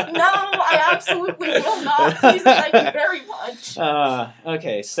 I absolutely will not. Please, thank you very much.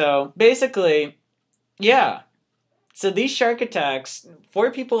 Okay, so basically, yeah. So these shark attacks,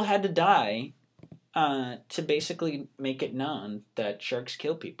 4 people had to die to basically make it known that sharks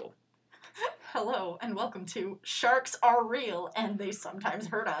kill people. Hello, and welcome to Sharks Are Real, and They Sometimes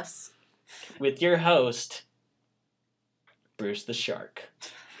Hurt Us. With your host, Bruce the Shark.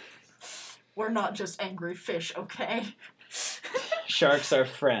 We're not just angry fish, okay? Sharks are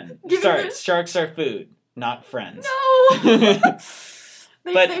friends. Sharks are food, not friends. No!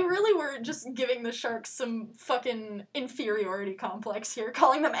 They really were just giving the sharks some fucking inferiority complex here,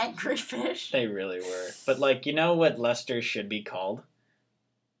 calling them angry fish. They really were. But, like, you know what Lester should be called?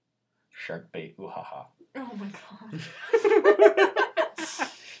 Shark bait, ooh ha ha. Oh my god.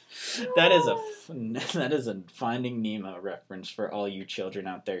 That is a Finding Nemo reference for all you children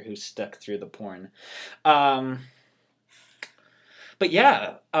out there who stuck through the porn. But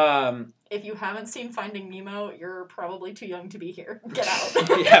yeah. If you haven't seen Finding Nemo, you're probably too young to be here. Get out. If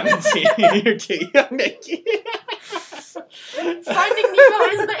you haven't seen it, you're too young to Finding Nemo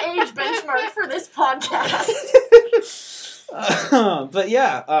is the age benchmark for this podcast. But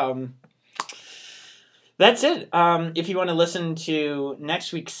yeah, that's it. If you want to listen to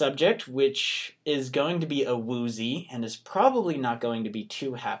next week's subject, which is going to be a woozy and is probably not going to be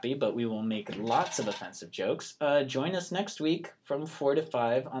too happy, but we will make lots of offensive jokes, join us next week from 4 to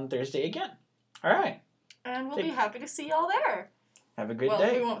 5 on Thursday again. All right. And we'll be happy to see y'all there. Have a good well,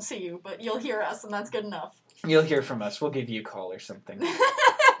 day. we won't see you, but you'll hear us, and that's good enough. You'll hear from us. We'll give you a call or something.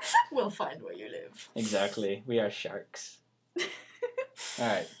 We'll find where you live. Exactly. We are sharks. All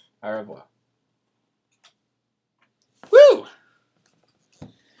right. Au revoir. Woo!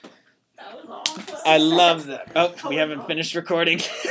 That was awesome. I love that. Oh, we haven't finished recording.